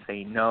sides and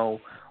saying, no,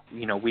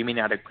 we may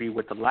not agree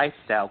with the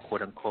lifestyle,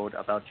 quote unquote,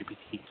 of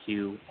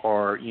LGBTQ,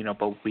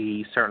 but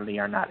we certainly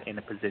are not in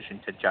a position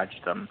to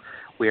judge them.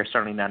 We are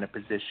certainly not in a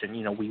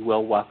position, we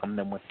will welcome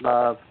them with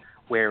love,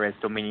 whereas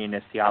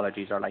Dominionist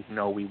theologies are like,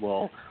 no, we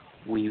will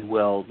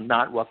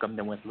not welcome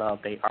them with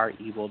love. They are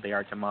evil. They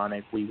are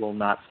demonic. We will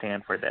not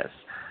stand for this.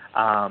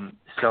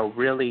 So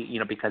really,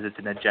 because it's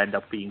an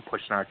agenda being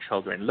pushed on our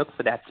children, look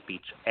for that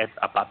speech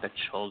about the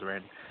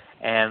children.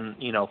 And,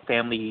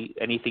 family,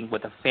 anything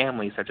with a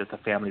family, such as the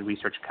Family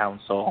Research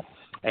Council,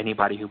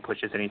 anybody who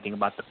pushes anything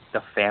about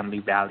the family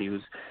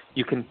values,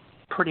 you can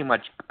pretty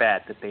much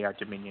bet that they are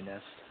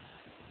Dominionist.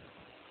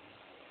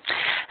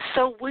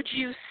 So would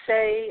you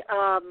say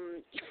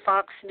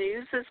Fox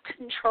News is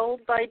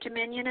controlled by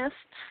Dominionists?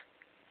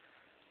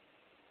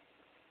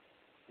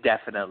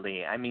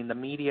 Definitely. The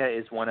media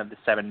is one of the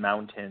seven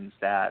mountains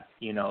that,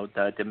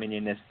 the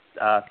Dominionist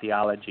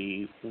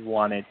theology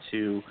wanted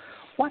to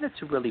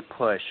really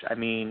push. As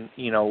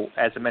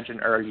I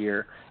mentioned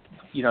earlier,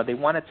 they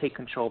want to take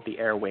control of the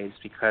airwaves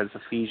because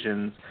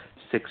Ephesians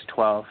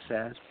 6:12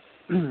 says,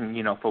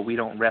 for we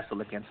don't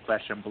wrestle against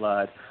flesh and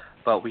blood,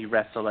 but we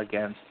wrestle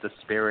against the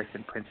spirits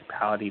and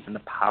principalities and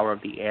the power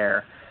of the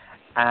air.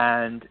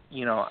 And,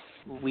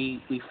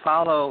 they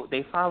follow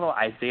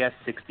Isaiah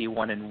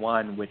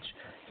 61:1, which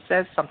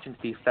says something to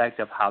the effect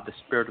of how the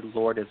Spirit of the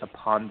Lord is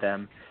upon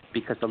them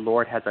because the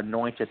Lord has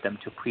anointed them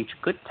to preach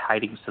good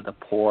tidings to the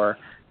poor,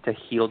 to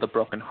heal the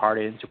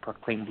brokenhearted, and to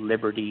proclaim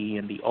liberty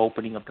and the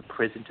opening of the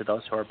prison to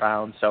those who are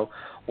bound. So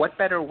what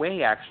better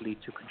way, actually,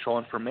 to control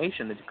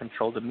information than to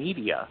control the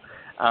media?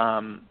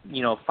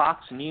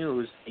 Fox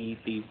News,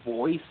 the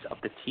voice of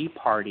the Tea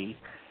Party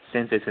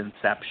since its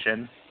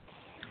inception,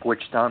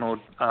 which Donald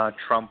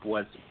Trump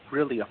was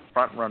really a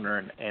front runner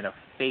and a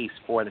face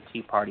for the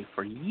Tea Party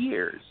for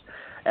years,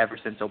 ever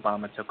since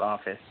Obama took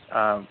office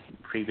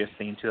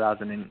previously in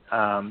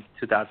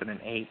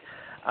 2008.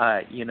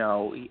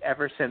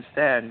 Ever since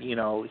then,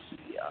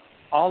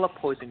 all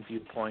opposing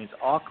viewpoints,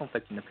 all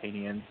conflicting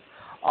opinions,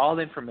 all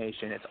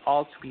information, it's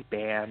all to be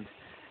banned.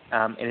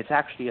 And it's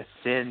actually a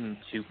sin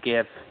to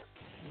give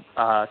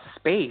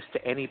space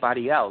to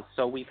anybody else.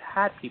 So we've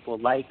had people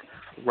like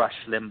Rush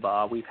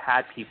Limbaugh. We've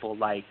had people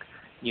like,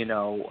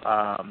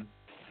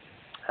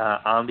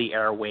 on the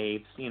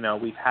airwaves.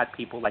 We've had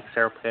people like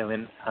Sarah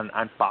Palin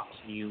on Fox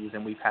News,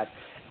 and we've had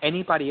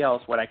anybody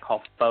else, what I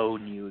call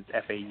faux news,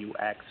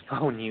 F-A-U-X,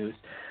 faux news.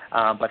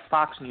 But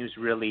Fox News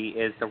really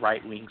is the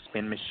right-wing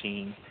spin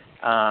machine.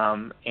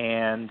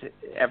 And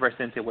ever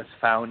since it was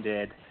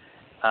founded,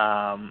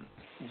 I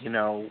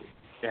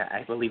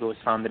believe it was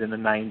founded in the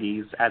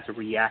 90s as a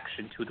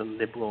reaction to the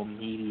liberal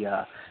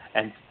media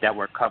and that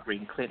were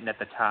covering Clinton at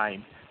the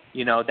time.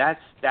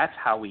 That's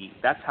how we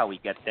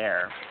get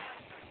there.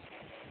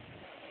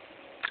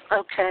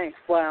 Okay,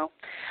 wow.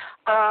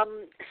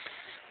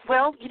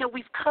 Well,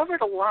 we've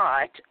covered a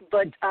lot,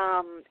 but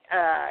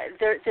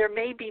there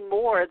may be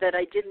more that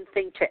I didn't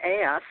think to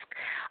ask.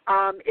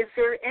 Is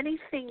there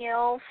anything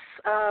else,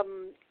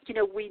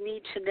 we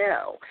need to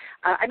know?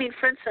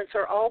 For instance,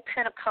 are all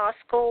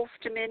Pentecostals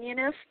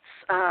Dominionists?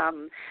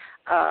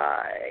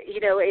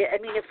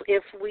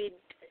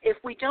 If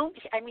we don't,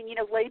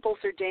 labels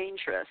are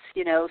dangerous,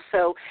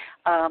 so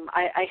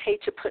I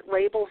hate to put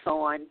labels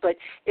on, but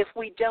if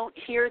we don't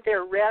hear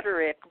their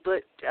rhetoric,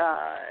 but,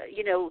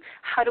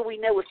 how do we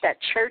know if that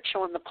church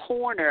on the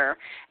corner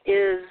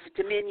is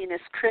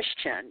Dominionist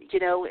Christian?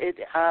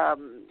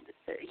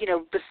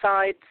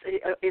 Besides,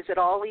 is it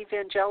all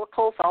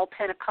evangelicals, all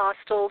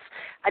Pentecostals?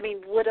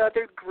 What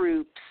other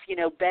groups,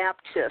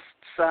 Baptists,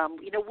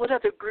 what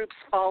other groups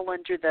fall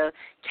under the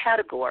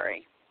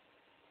category?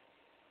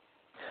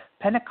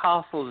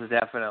 Pentecostals,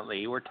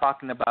 definitely. We're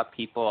talking about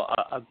people,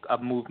 a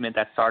movement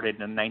that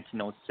started in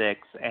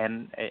 1906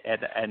 and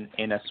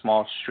in a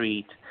small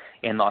street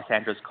in Los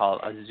Angeles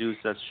called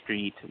Azusa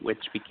Street, which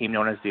became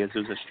known as the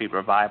Azusa Street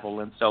Revival.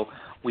 And so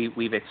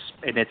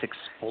it's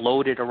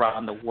exploded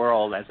around the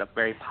world as a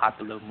very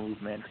popular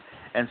movement.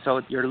 And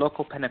so your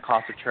local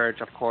Pentecostal church,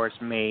 of course,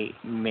 may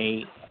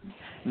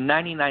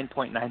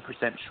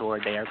 99.9% sure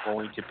they are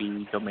going to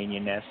be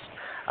Dominionists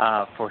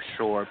for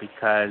sure,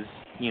 because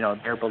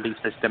their belief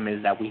system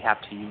is that we have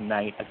to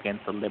unite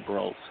against the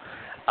liberals.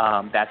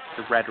 That's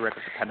the rhetoric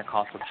of the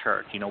Pentecostal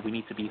church. We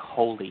need to be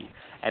holy.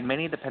 And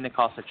many of the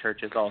Pentecostal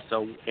churches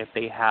also, if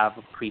they have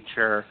a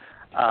preacher,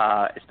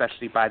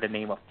 especially by the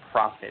name of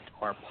prophet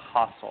or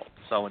apostle,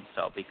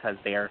 so-and-so, because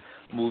they are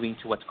moving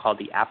to what's called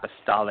the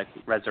apostolic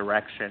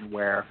resurrection,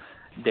 where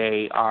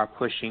they are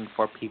pushing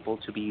for people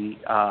to be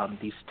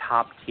these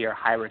top-tier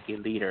hierarchy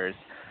leaders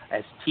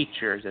as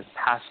teachers, as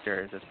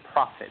pastors, as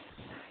prophets,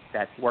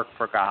 that work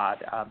for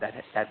God,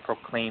 that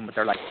proclaim,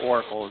 they're like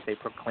oracles. They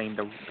proclaim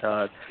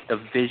the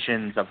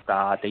visions of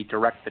God. They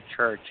direct the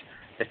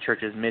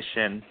church's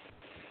mission.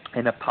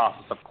 And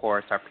apostles, of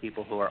course, are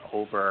people who are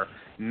over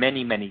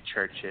many, many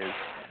churches,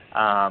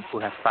 who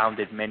have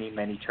founded many,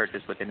 many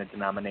churches within a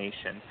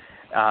denomination.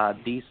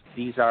 These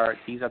are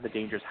the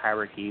dangerous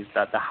hierarchies.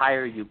 That the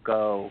higher you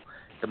go,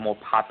 the more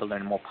popular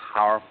and more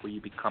powerful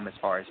you become, as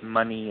far as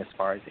money, as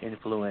far as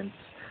influence,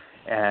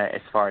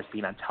 as far as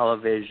being on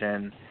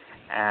television,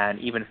 and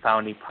even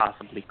founding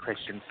possibly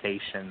Christian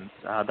stations.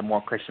 The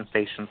more Christian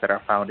stations that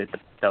are founded,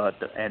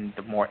 and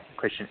the more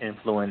Christian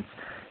influence,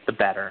 the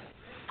better.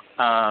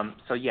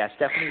 So yes,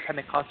 definitely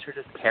Pentecostal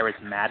churches,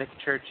 charismatic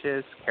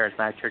churches.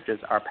 Charismatic churches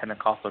are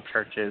Pentecostal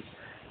churches,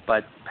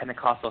 but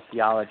Pentecostal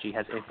theology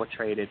has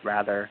infiltrated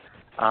rather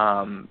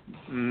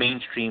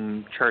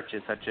mainstream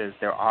churches, such as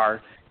there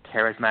are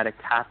charismatic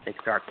Catholics,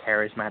 there are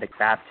charismatic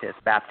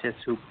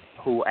Baptists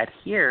who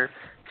adhere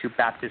to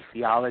Baptist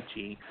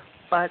theology,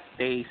 but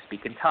they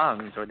speak in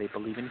tongues, or they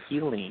believe in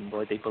healing,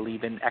 or they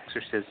believe in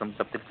exorcisms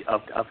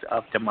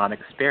of demonic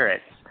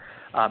spirits.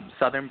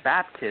 Southern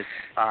Baptists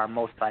are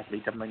most likely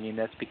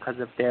Dominionist because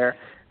of their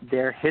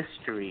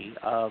history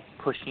of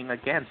pushing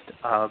against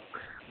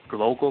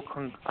global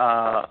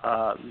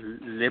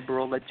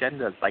liberal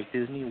agendas like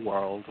Disney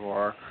World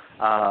or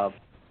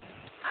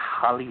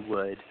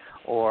Hollywood,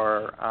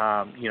 or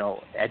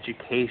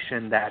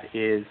education that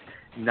is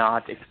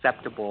not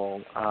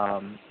acceptable,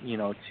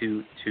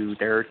 to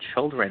their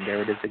children.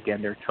 There it is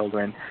again, their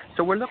children.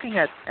 So we're looking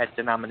at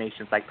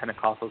denominations like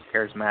Pentecostals,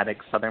 Charismatics,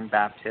 Southern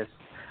Baptists,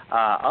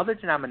 other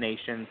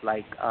denominations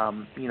like,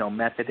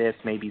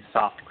 Methodists, maybe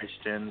soft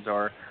Christians,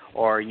 or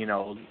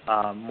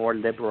more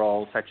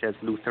liberal, such as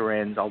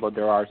Lutherans, although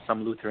there are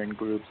some Lutheran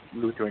groups,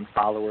 Lutheran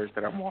followers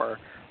that are more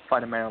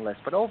fundamentalist.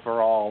 But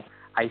overall,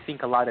 I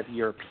think a lot of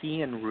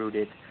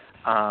European-rooted,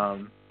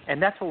 and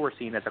that's what we're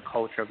seeing as a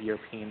culture of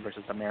European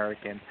versus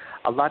American.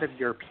 A lot of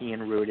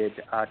European-rooted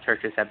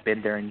churches have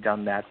been there and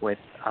done that with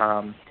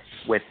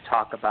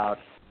talk about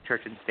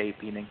church and state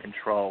being in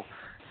control.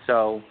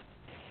 So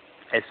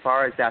as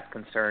far as that's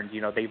concerned,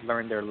 they've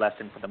learned their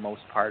lesson for the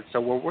most part. So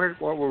what we're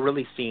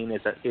really seeing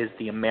is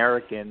the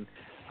American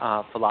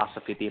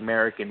philosophy, the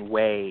American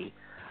way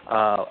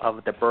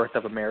of the birth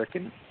of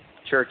American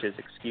churches,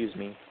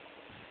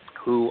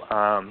 who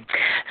are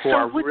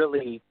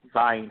really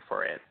vying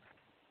for it.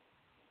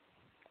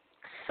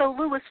 So,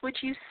 Louis, would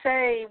you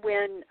say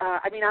when,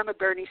 I'm a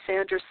Bernie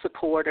Sanders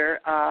supporter,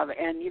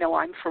 and,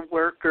 I'm for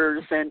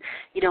workers, and,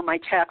 my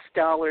tax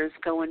dollars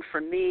going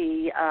for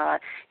me,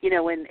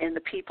 and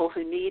the people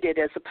who need it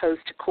as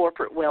opposed to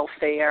corporate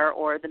welfare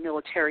or the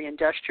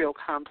military-industrial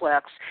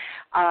complex.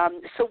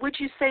 So would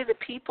you say the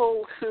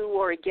people who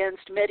are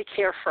against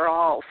Medicare for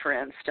all, for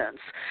instance,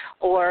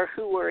 or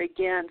who are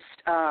against,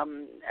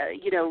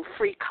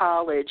 free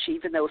college,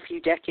 even though a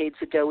few decades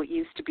ago it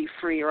used to be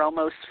free or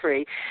almost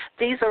free,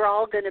 these are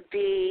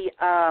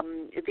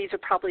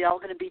probably all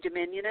going to be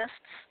Dominionists?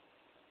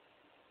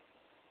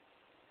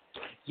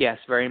 Yes,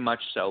 very much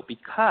so,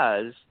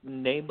 because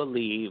they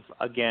believe,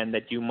 again,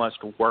 that you must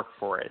work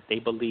for it. They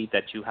believe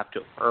that you have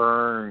to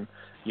earn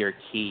your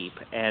keep,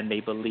 and they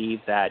believe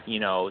that,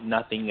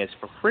 nothing is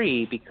for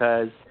free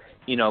because,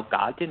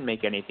 God didn't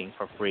make anything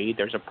for free.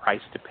 There's a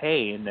price to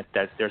pay, and that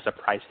there's a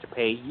price to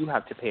pay. You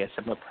have to pay a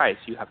similar price.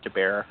 You have to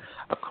bear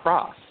a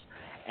cross.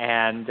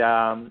 And,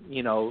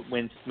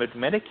 when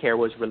Medicare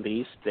was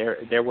released,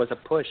 there was a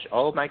push.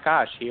 Oh, my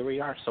gosh, here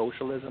we are,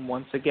 socialism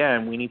once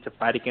again. We need to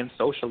fight against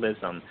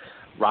socialism.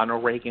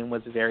 Ronald Reagan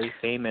was very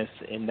famous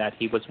in that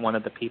he was one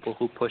of the people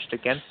who pushed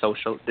against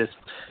this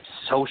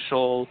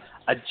social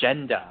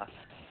agenda.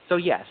 So,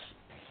 yes,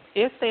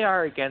 if they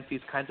are against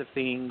these kinds of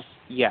things,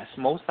 yes,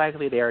 most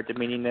likely they are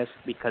Dominionists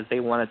because they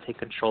want to take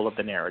control of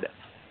the narrative.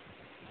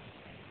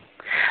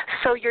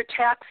 So your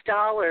tax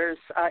dollars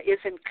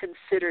isn't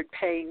considered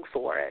paying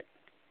for it?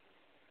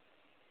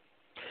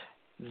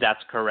 That's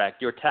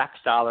correct. Your tax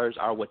dollars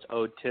are what's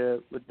owed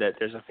to.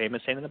 There's a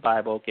famous saying in the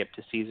Bible: "Give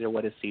to Caesar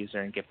what is Caesar,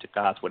 and give to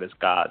God what is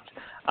God's."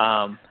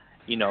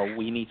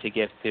 We need to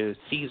give to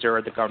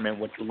Caesar, the government,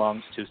 what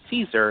belongs to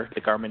Caesar,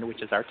 the government,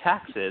 which is our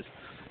taxes.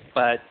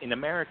 But in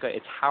America,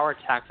 it's how our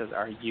taxes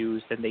are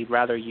used, and they'd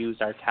rather use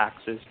our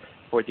taxes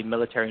for the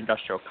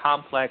military-industrial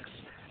complex,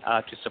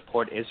 to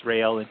support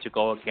Israel and to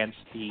go against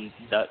the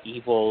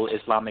evil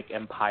Islamic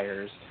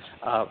empires,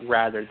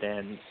 rather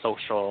than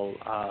social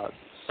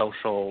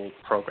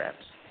programs.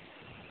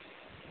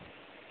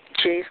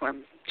 Jeez.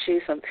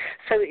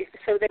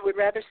 So they would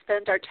rather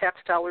spend our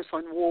tax dollars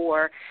on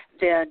war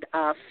than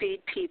feed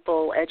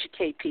people,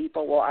 educate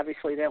people. Well,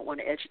 obviously they don't want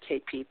to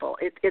educate people.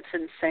 It's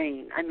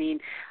insane.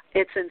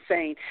 It's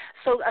insane.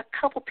 So a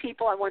couple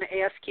people I want to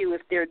ask you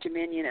if they're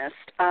Dominionist.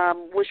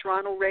 Was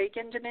Ronald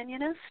Reagan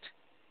Dominionist?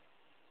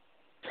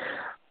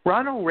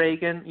 Ronald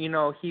Reagan,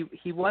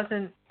 he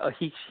wasn't,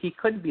 he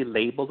couldn't be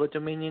labeled a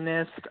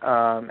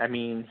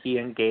Dominionist. He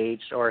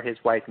engaged, or his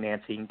wife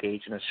Nancy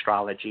engaged in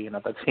astrology and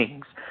other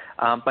things.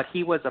 But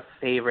he was a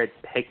favorite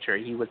picture.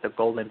 He was the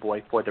golden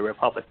boy for the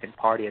Republican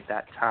Party at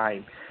that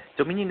time.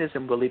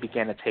 Dominionism really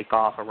began to take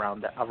off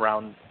around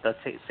the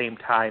same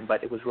time,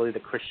 but it was really the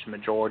Christian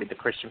majority, the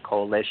Christian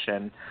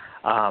coalition,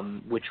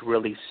 which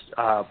really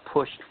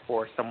pushed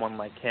for someone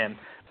like him.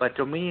 But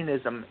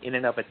Dominionism in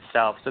and of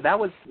itself, so that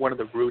was one of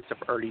the roots of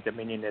early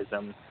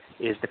Dominionism,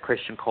 is the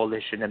Christian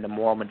coalition and the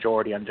moral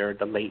majority under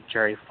the late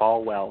Jerry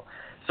Falwell.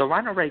 So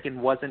Ronald Reagan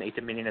wasn't a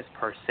Dominionist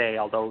per se,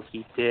 although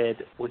he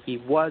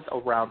was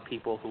around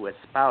people who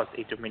espoused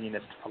a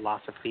Dominionist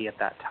philosophy at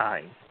that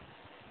time.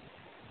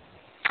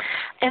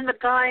 And the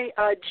guy,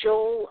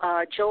 Joel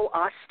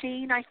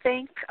Osteen, I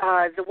think,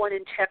 the one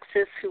in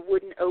Texas who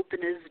wouldn't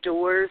open his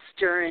doors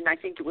during, I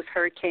think it was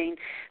Hurricane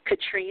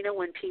Katrina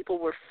when people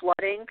were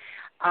flooding.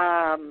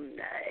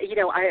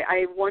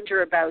 I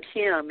wonder about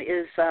him.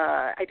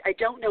 I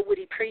don't know what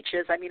he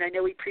preaches. I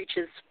know he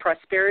preaches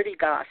prosperity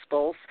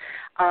gospels.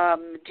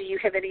 Do you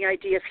have any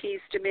idea if he's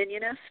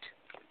Dominionist?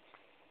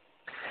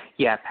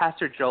 Yeah,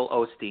 Pastor Joel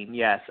Osteen,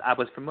 yes. I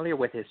was familiar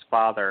with his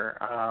father,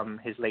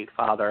 his late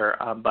father,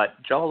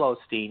 but Joel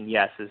Osteen,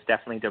 yes, is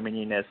definitely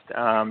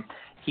Dominionist.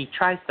 He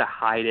tries to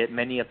hide it,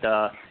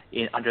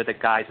 under the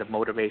guise of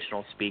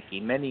motivational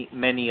speaking.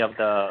 Many of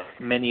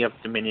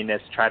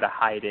Dominionists try to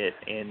hide it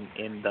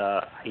in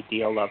the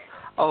ideal of,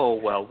 oh,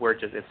 well, we're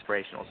just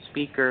inspirational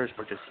speakers,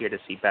 we're just here to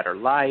see better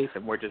life,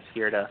 and we're just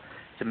here to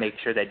make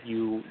sure that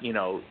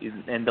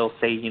and they'll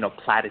say,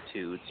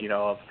 platitudes,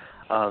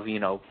 of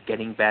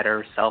getting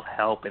better,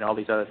 self-help, and all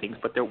these other things.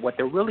 But what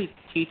they're really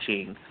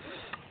teaching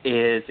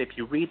is, if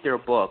you read their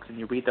books and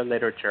you read their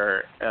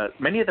literature,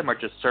 many of them are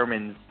just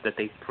sermons that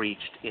they've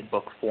preached in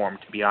book form,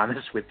 to be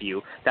honest with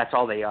you. That's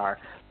all they are.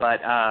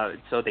 But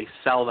so they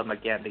sell them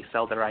again. They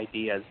sell their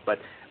ideas. But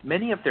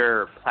many of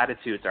their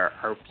platitudes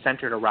are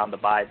centered around the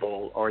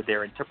Bible, or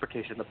their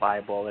interpretation of the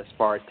Bible, as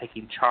far as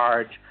taking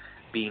charge,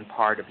 being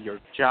part of your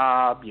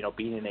job,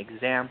 being an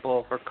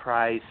example for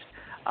Christ,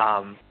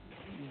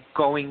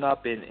 going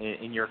up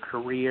in your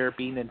career,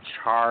 being in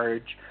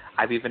charge.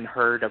 I've even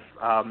heard of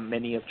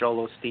many of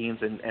Joel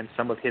Osteen's and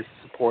some of his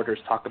supporters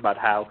talk about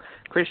how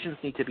Christians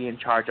need to be in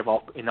charge of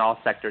in all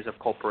sectors of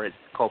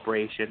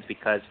corporations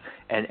because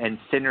and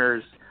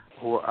sinners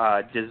who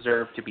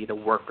deserve to be the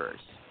workers.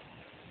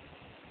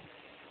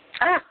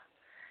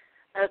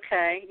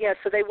 Okay. Yeah.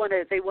 So they want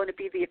to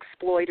be the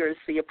exploiters,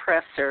 the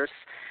oppressors.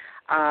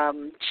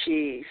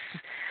 Geez.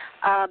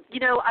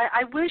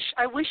 I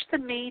wish the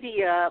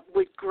media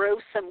would grow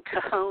some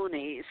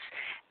cojones,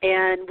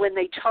 and when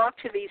they talk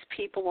to these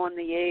people on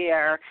the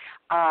air,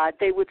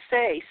 they would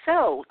say,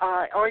 "So,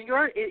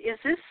 is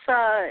this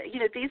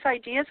these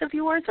ideas of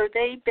yours, are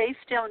they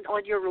based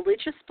on your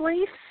religious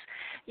beliefs?"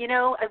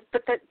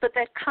 But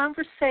that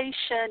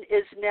conversation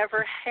is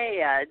never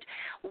had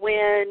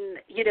when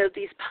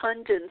these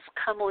pundits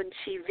come on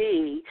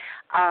TV.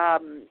 I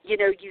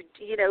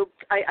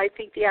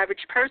think the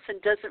average person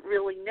doesn't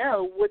really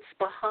know what's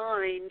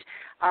behind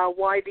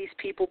why these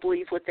people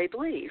believe what they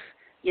believe.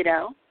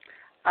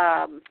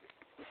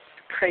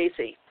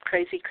 Crazy.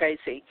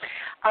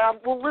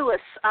 Well,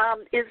 Louis,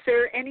 is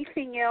there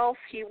anything else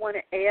you want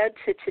to add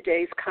to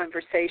today's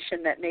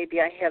conversation that maybe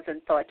I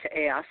haven't thought to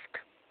ask?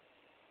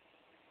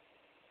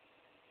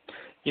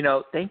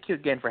 Thank you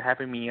again for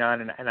having me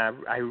on, and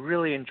I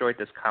really enjoyed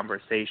this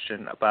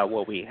conversation about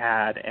what we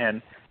had.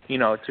 And,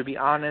 to be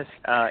honest,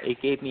 it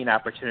gave me an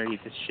opportunity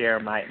to share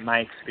my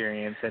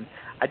experience. And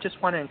I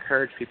just want to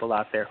encourage people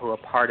out there who are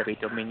part of a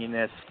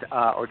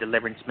Dominionist or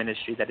deliverance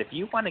ministry that if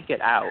you want to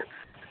get out,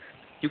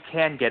 you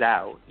can get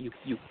out. You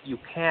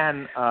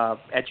can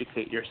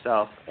educate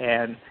yourself.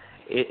 And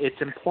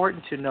it's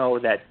important to know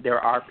that there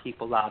are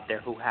people out there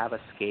who have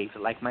escaped,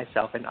 like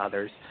myself and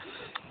others.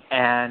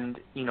 And,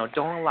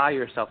 don't allow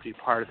yourself to be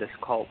part of this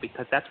cult,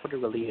 because that's what it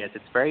really is.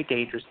 It's very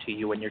dangerous to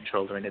you and your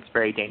children. It's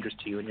very dangerous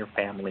to you and your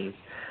families.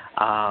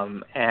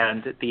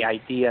 And the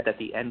idea that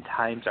the end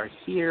times are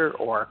here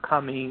or are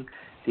coming,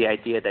 the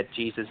idea that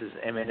Jesus is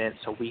imminent,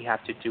 so we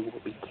have to do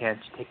what we can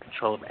to take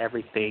control of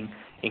everything,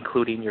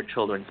 including your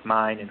children's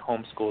mind and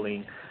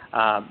homeschooling.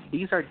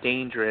 These are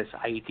dangerous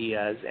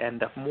ideas, and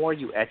the more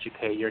you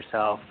educate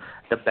yourself,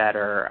 the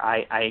better.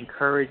 I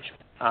encourage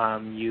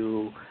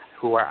you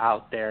who are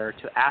out there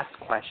to ask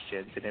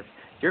questions, and if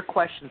your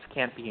questions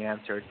can't be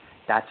answered,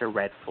 that's a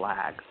red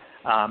flag.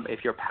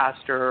 If your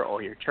pastor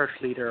or your church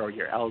leader or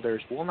your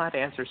elders will not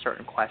answer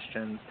certain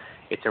questions,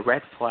 it's a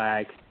red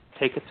flag.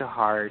 Take it to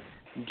heart.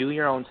 Do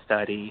your own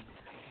study,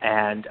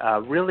 and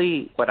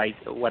really, what I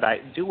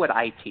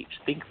teach.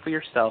 Think for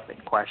yourself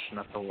and question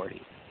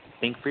authority.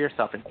 Think for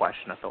yourself and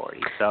question authority.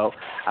 So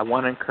I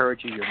want to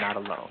encourage you. You're not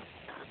alone.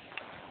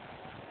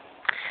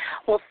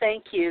 Well,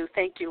 thank you,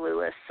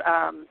 Louis.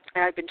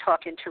 I've been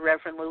talking to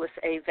Reverend Louis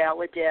A.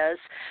 Valadez,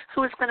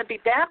 who is going to be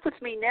back with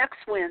me next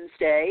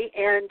Wednesday,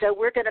 and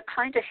we're going to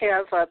kind of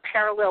have a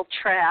parallel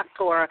track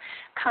or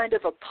kind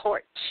of a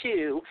part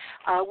two.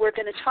 We're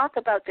going to talk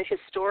about the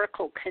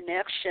historical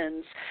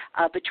connections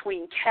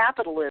between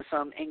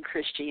capitalism and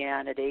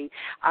Christianity,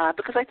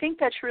 because I think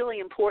that's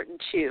really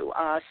important too.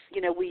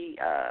 We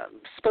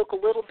spoke a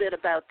little bit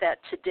about that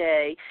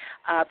today,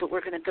 but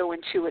we're going to go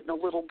into it in a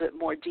little bit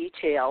more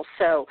detail.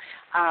 So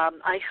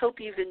I hope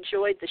you've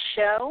enjoyed the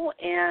show,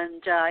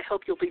 and I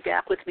hope you'll be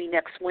back with me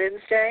next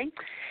Wednesday.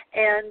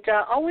 And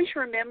always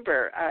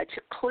remember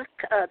to click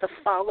the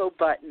follow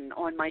button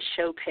on my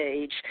show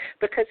page,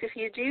 because if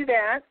you do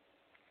that,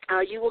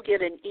 you will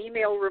get an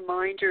email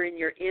reminder in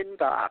your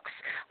inbox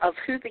of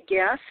who the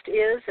guest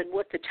is and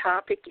what the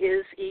topic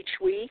is each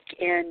week,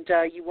 and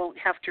you won't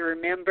have to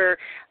remember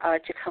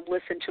to come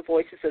listen to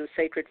Voices of the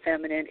Sacred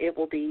Feminine. It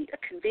will be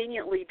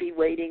conveniently be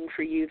waiting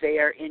for you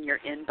there in your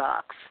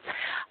inbox.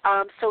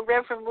 So,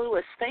 Reverend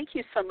Louis, thank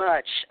you so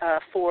much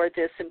for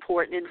this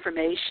important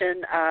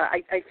information.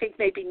 I think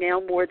maybe now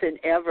more than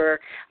ever,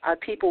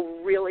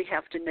 people really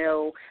have to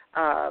know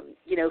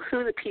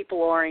who the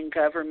people are in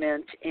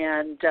government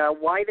and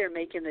why they're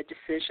making the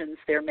decisions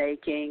they're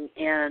making.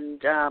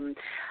 And,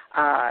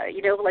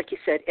 like you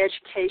said,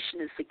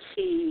 education is the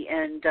key.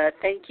 And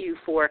thank you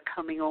for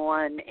coming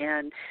on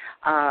and,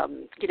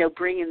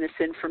 bringing this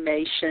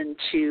information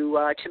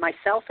to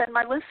myself and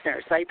my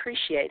listeners. I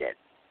appreciate it.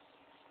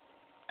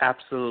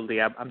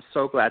 Absolutely. I'm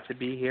so glad to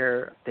be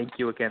here. Thank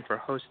you again for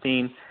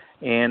hosting.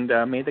 And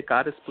may the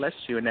Goddess bless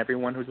you and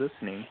everyone who's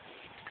listening.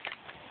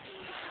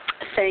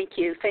 Thank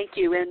you.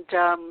 And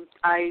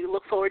I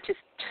look forward to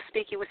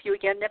speaking with you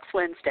again next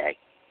Wednesday.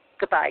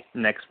 Goodbye.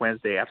 Next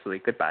Wednesday,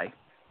 absolutely. Goodbye.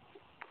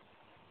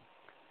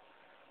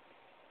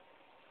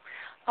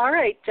 All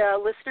right,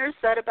 listeners,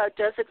 that about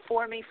does it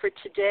for me for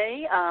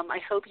today. I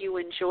hope you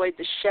enjoyed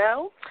the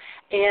show.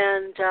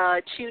 And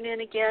tune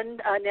in again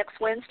next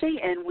Wednesday,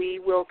 and we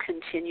will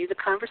continue the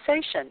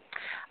conversation.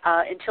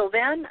 Until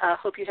then, I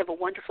hope you have a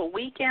wonderful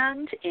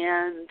weekend.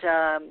 And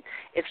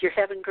if you're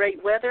having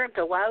great weather,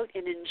 go out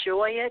and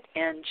enjoy it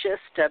and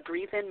just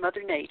breathe in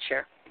Mother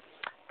Nature.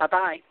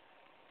 Bye-bye.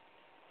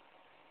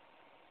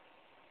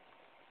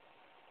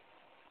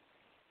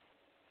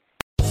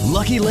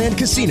 Lucky Land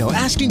Casino,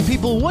 asking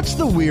people, what's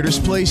the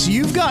weirdest place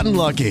you've gotten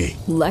lucky?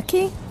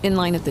 Lucky? In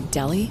line at the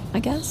deli, I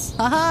guess?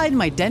 Aha, in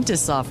my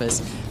dentist's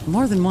office.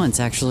 More than once,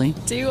 actually.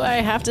 Do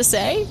I have to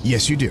say?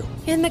 Yes, you do.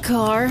 In the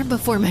car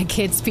before my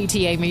kids'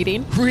 PTA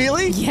meeting.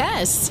 Really?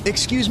 Yes.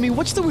 Excuse me,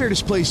 what's the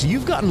weirdest place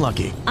you've gotten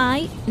lucky?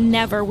 I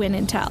never win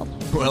and tell.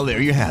 Well,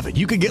 there you have it.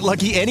 You can get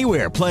lucky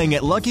anywhere, playing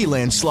at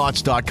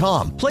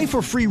LuckyLandSlots.com. Play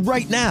for free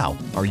right now.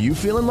 Are you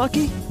feeling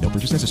lucky? No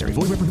purchase necessary.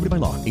 Void where prohibited by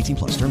law.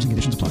 18+. Terms and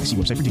conditions apply. See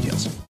website for details.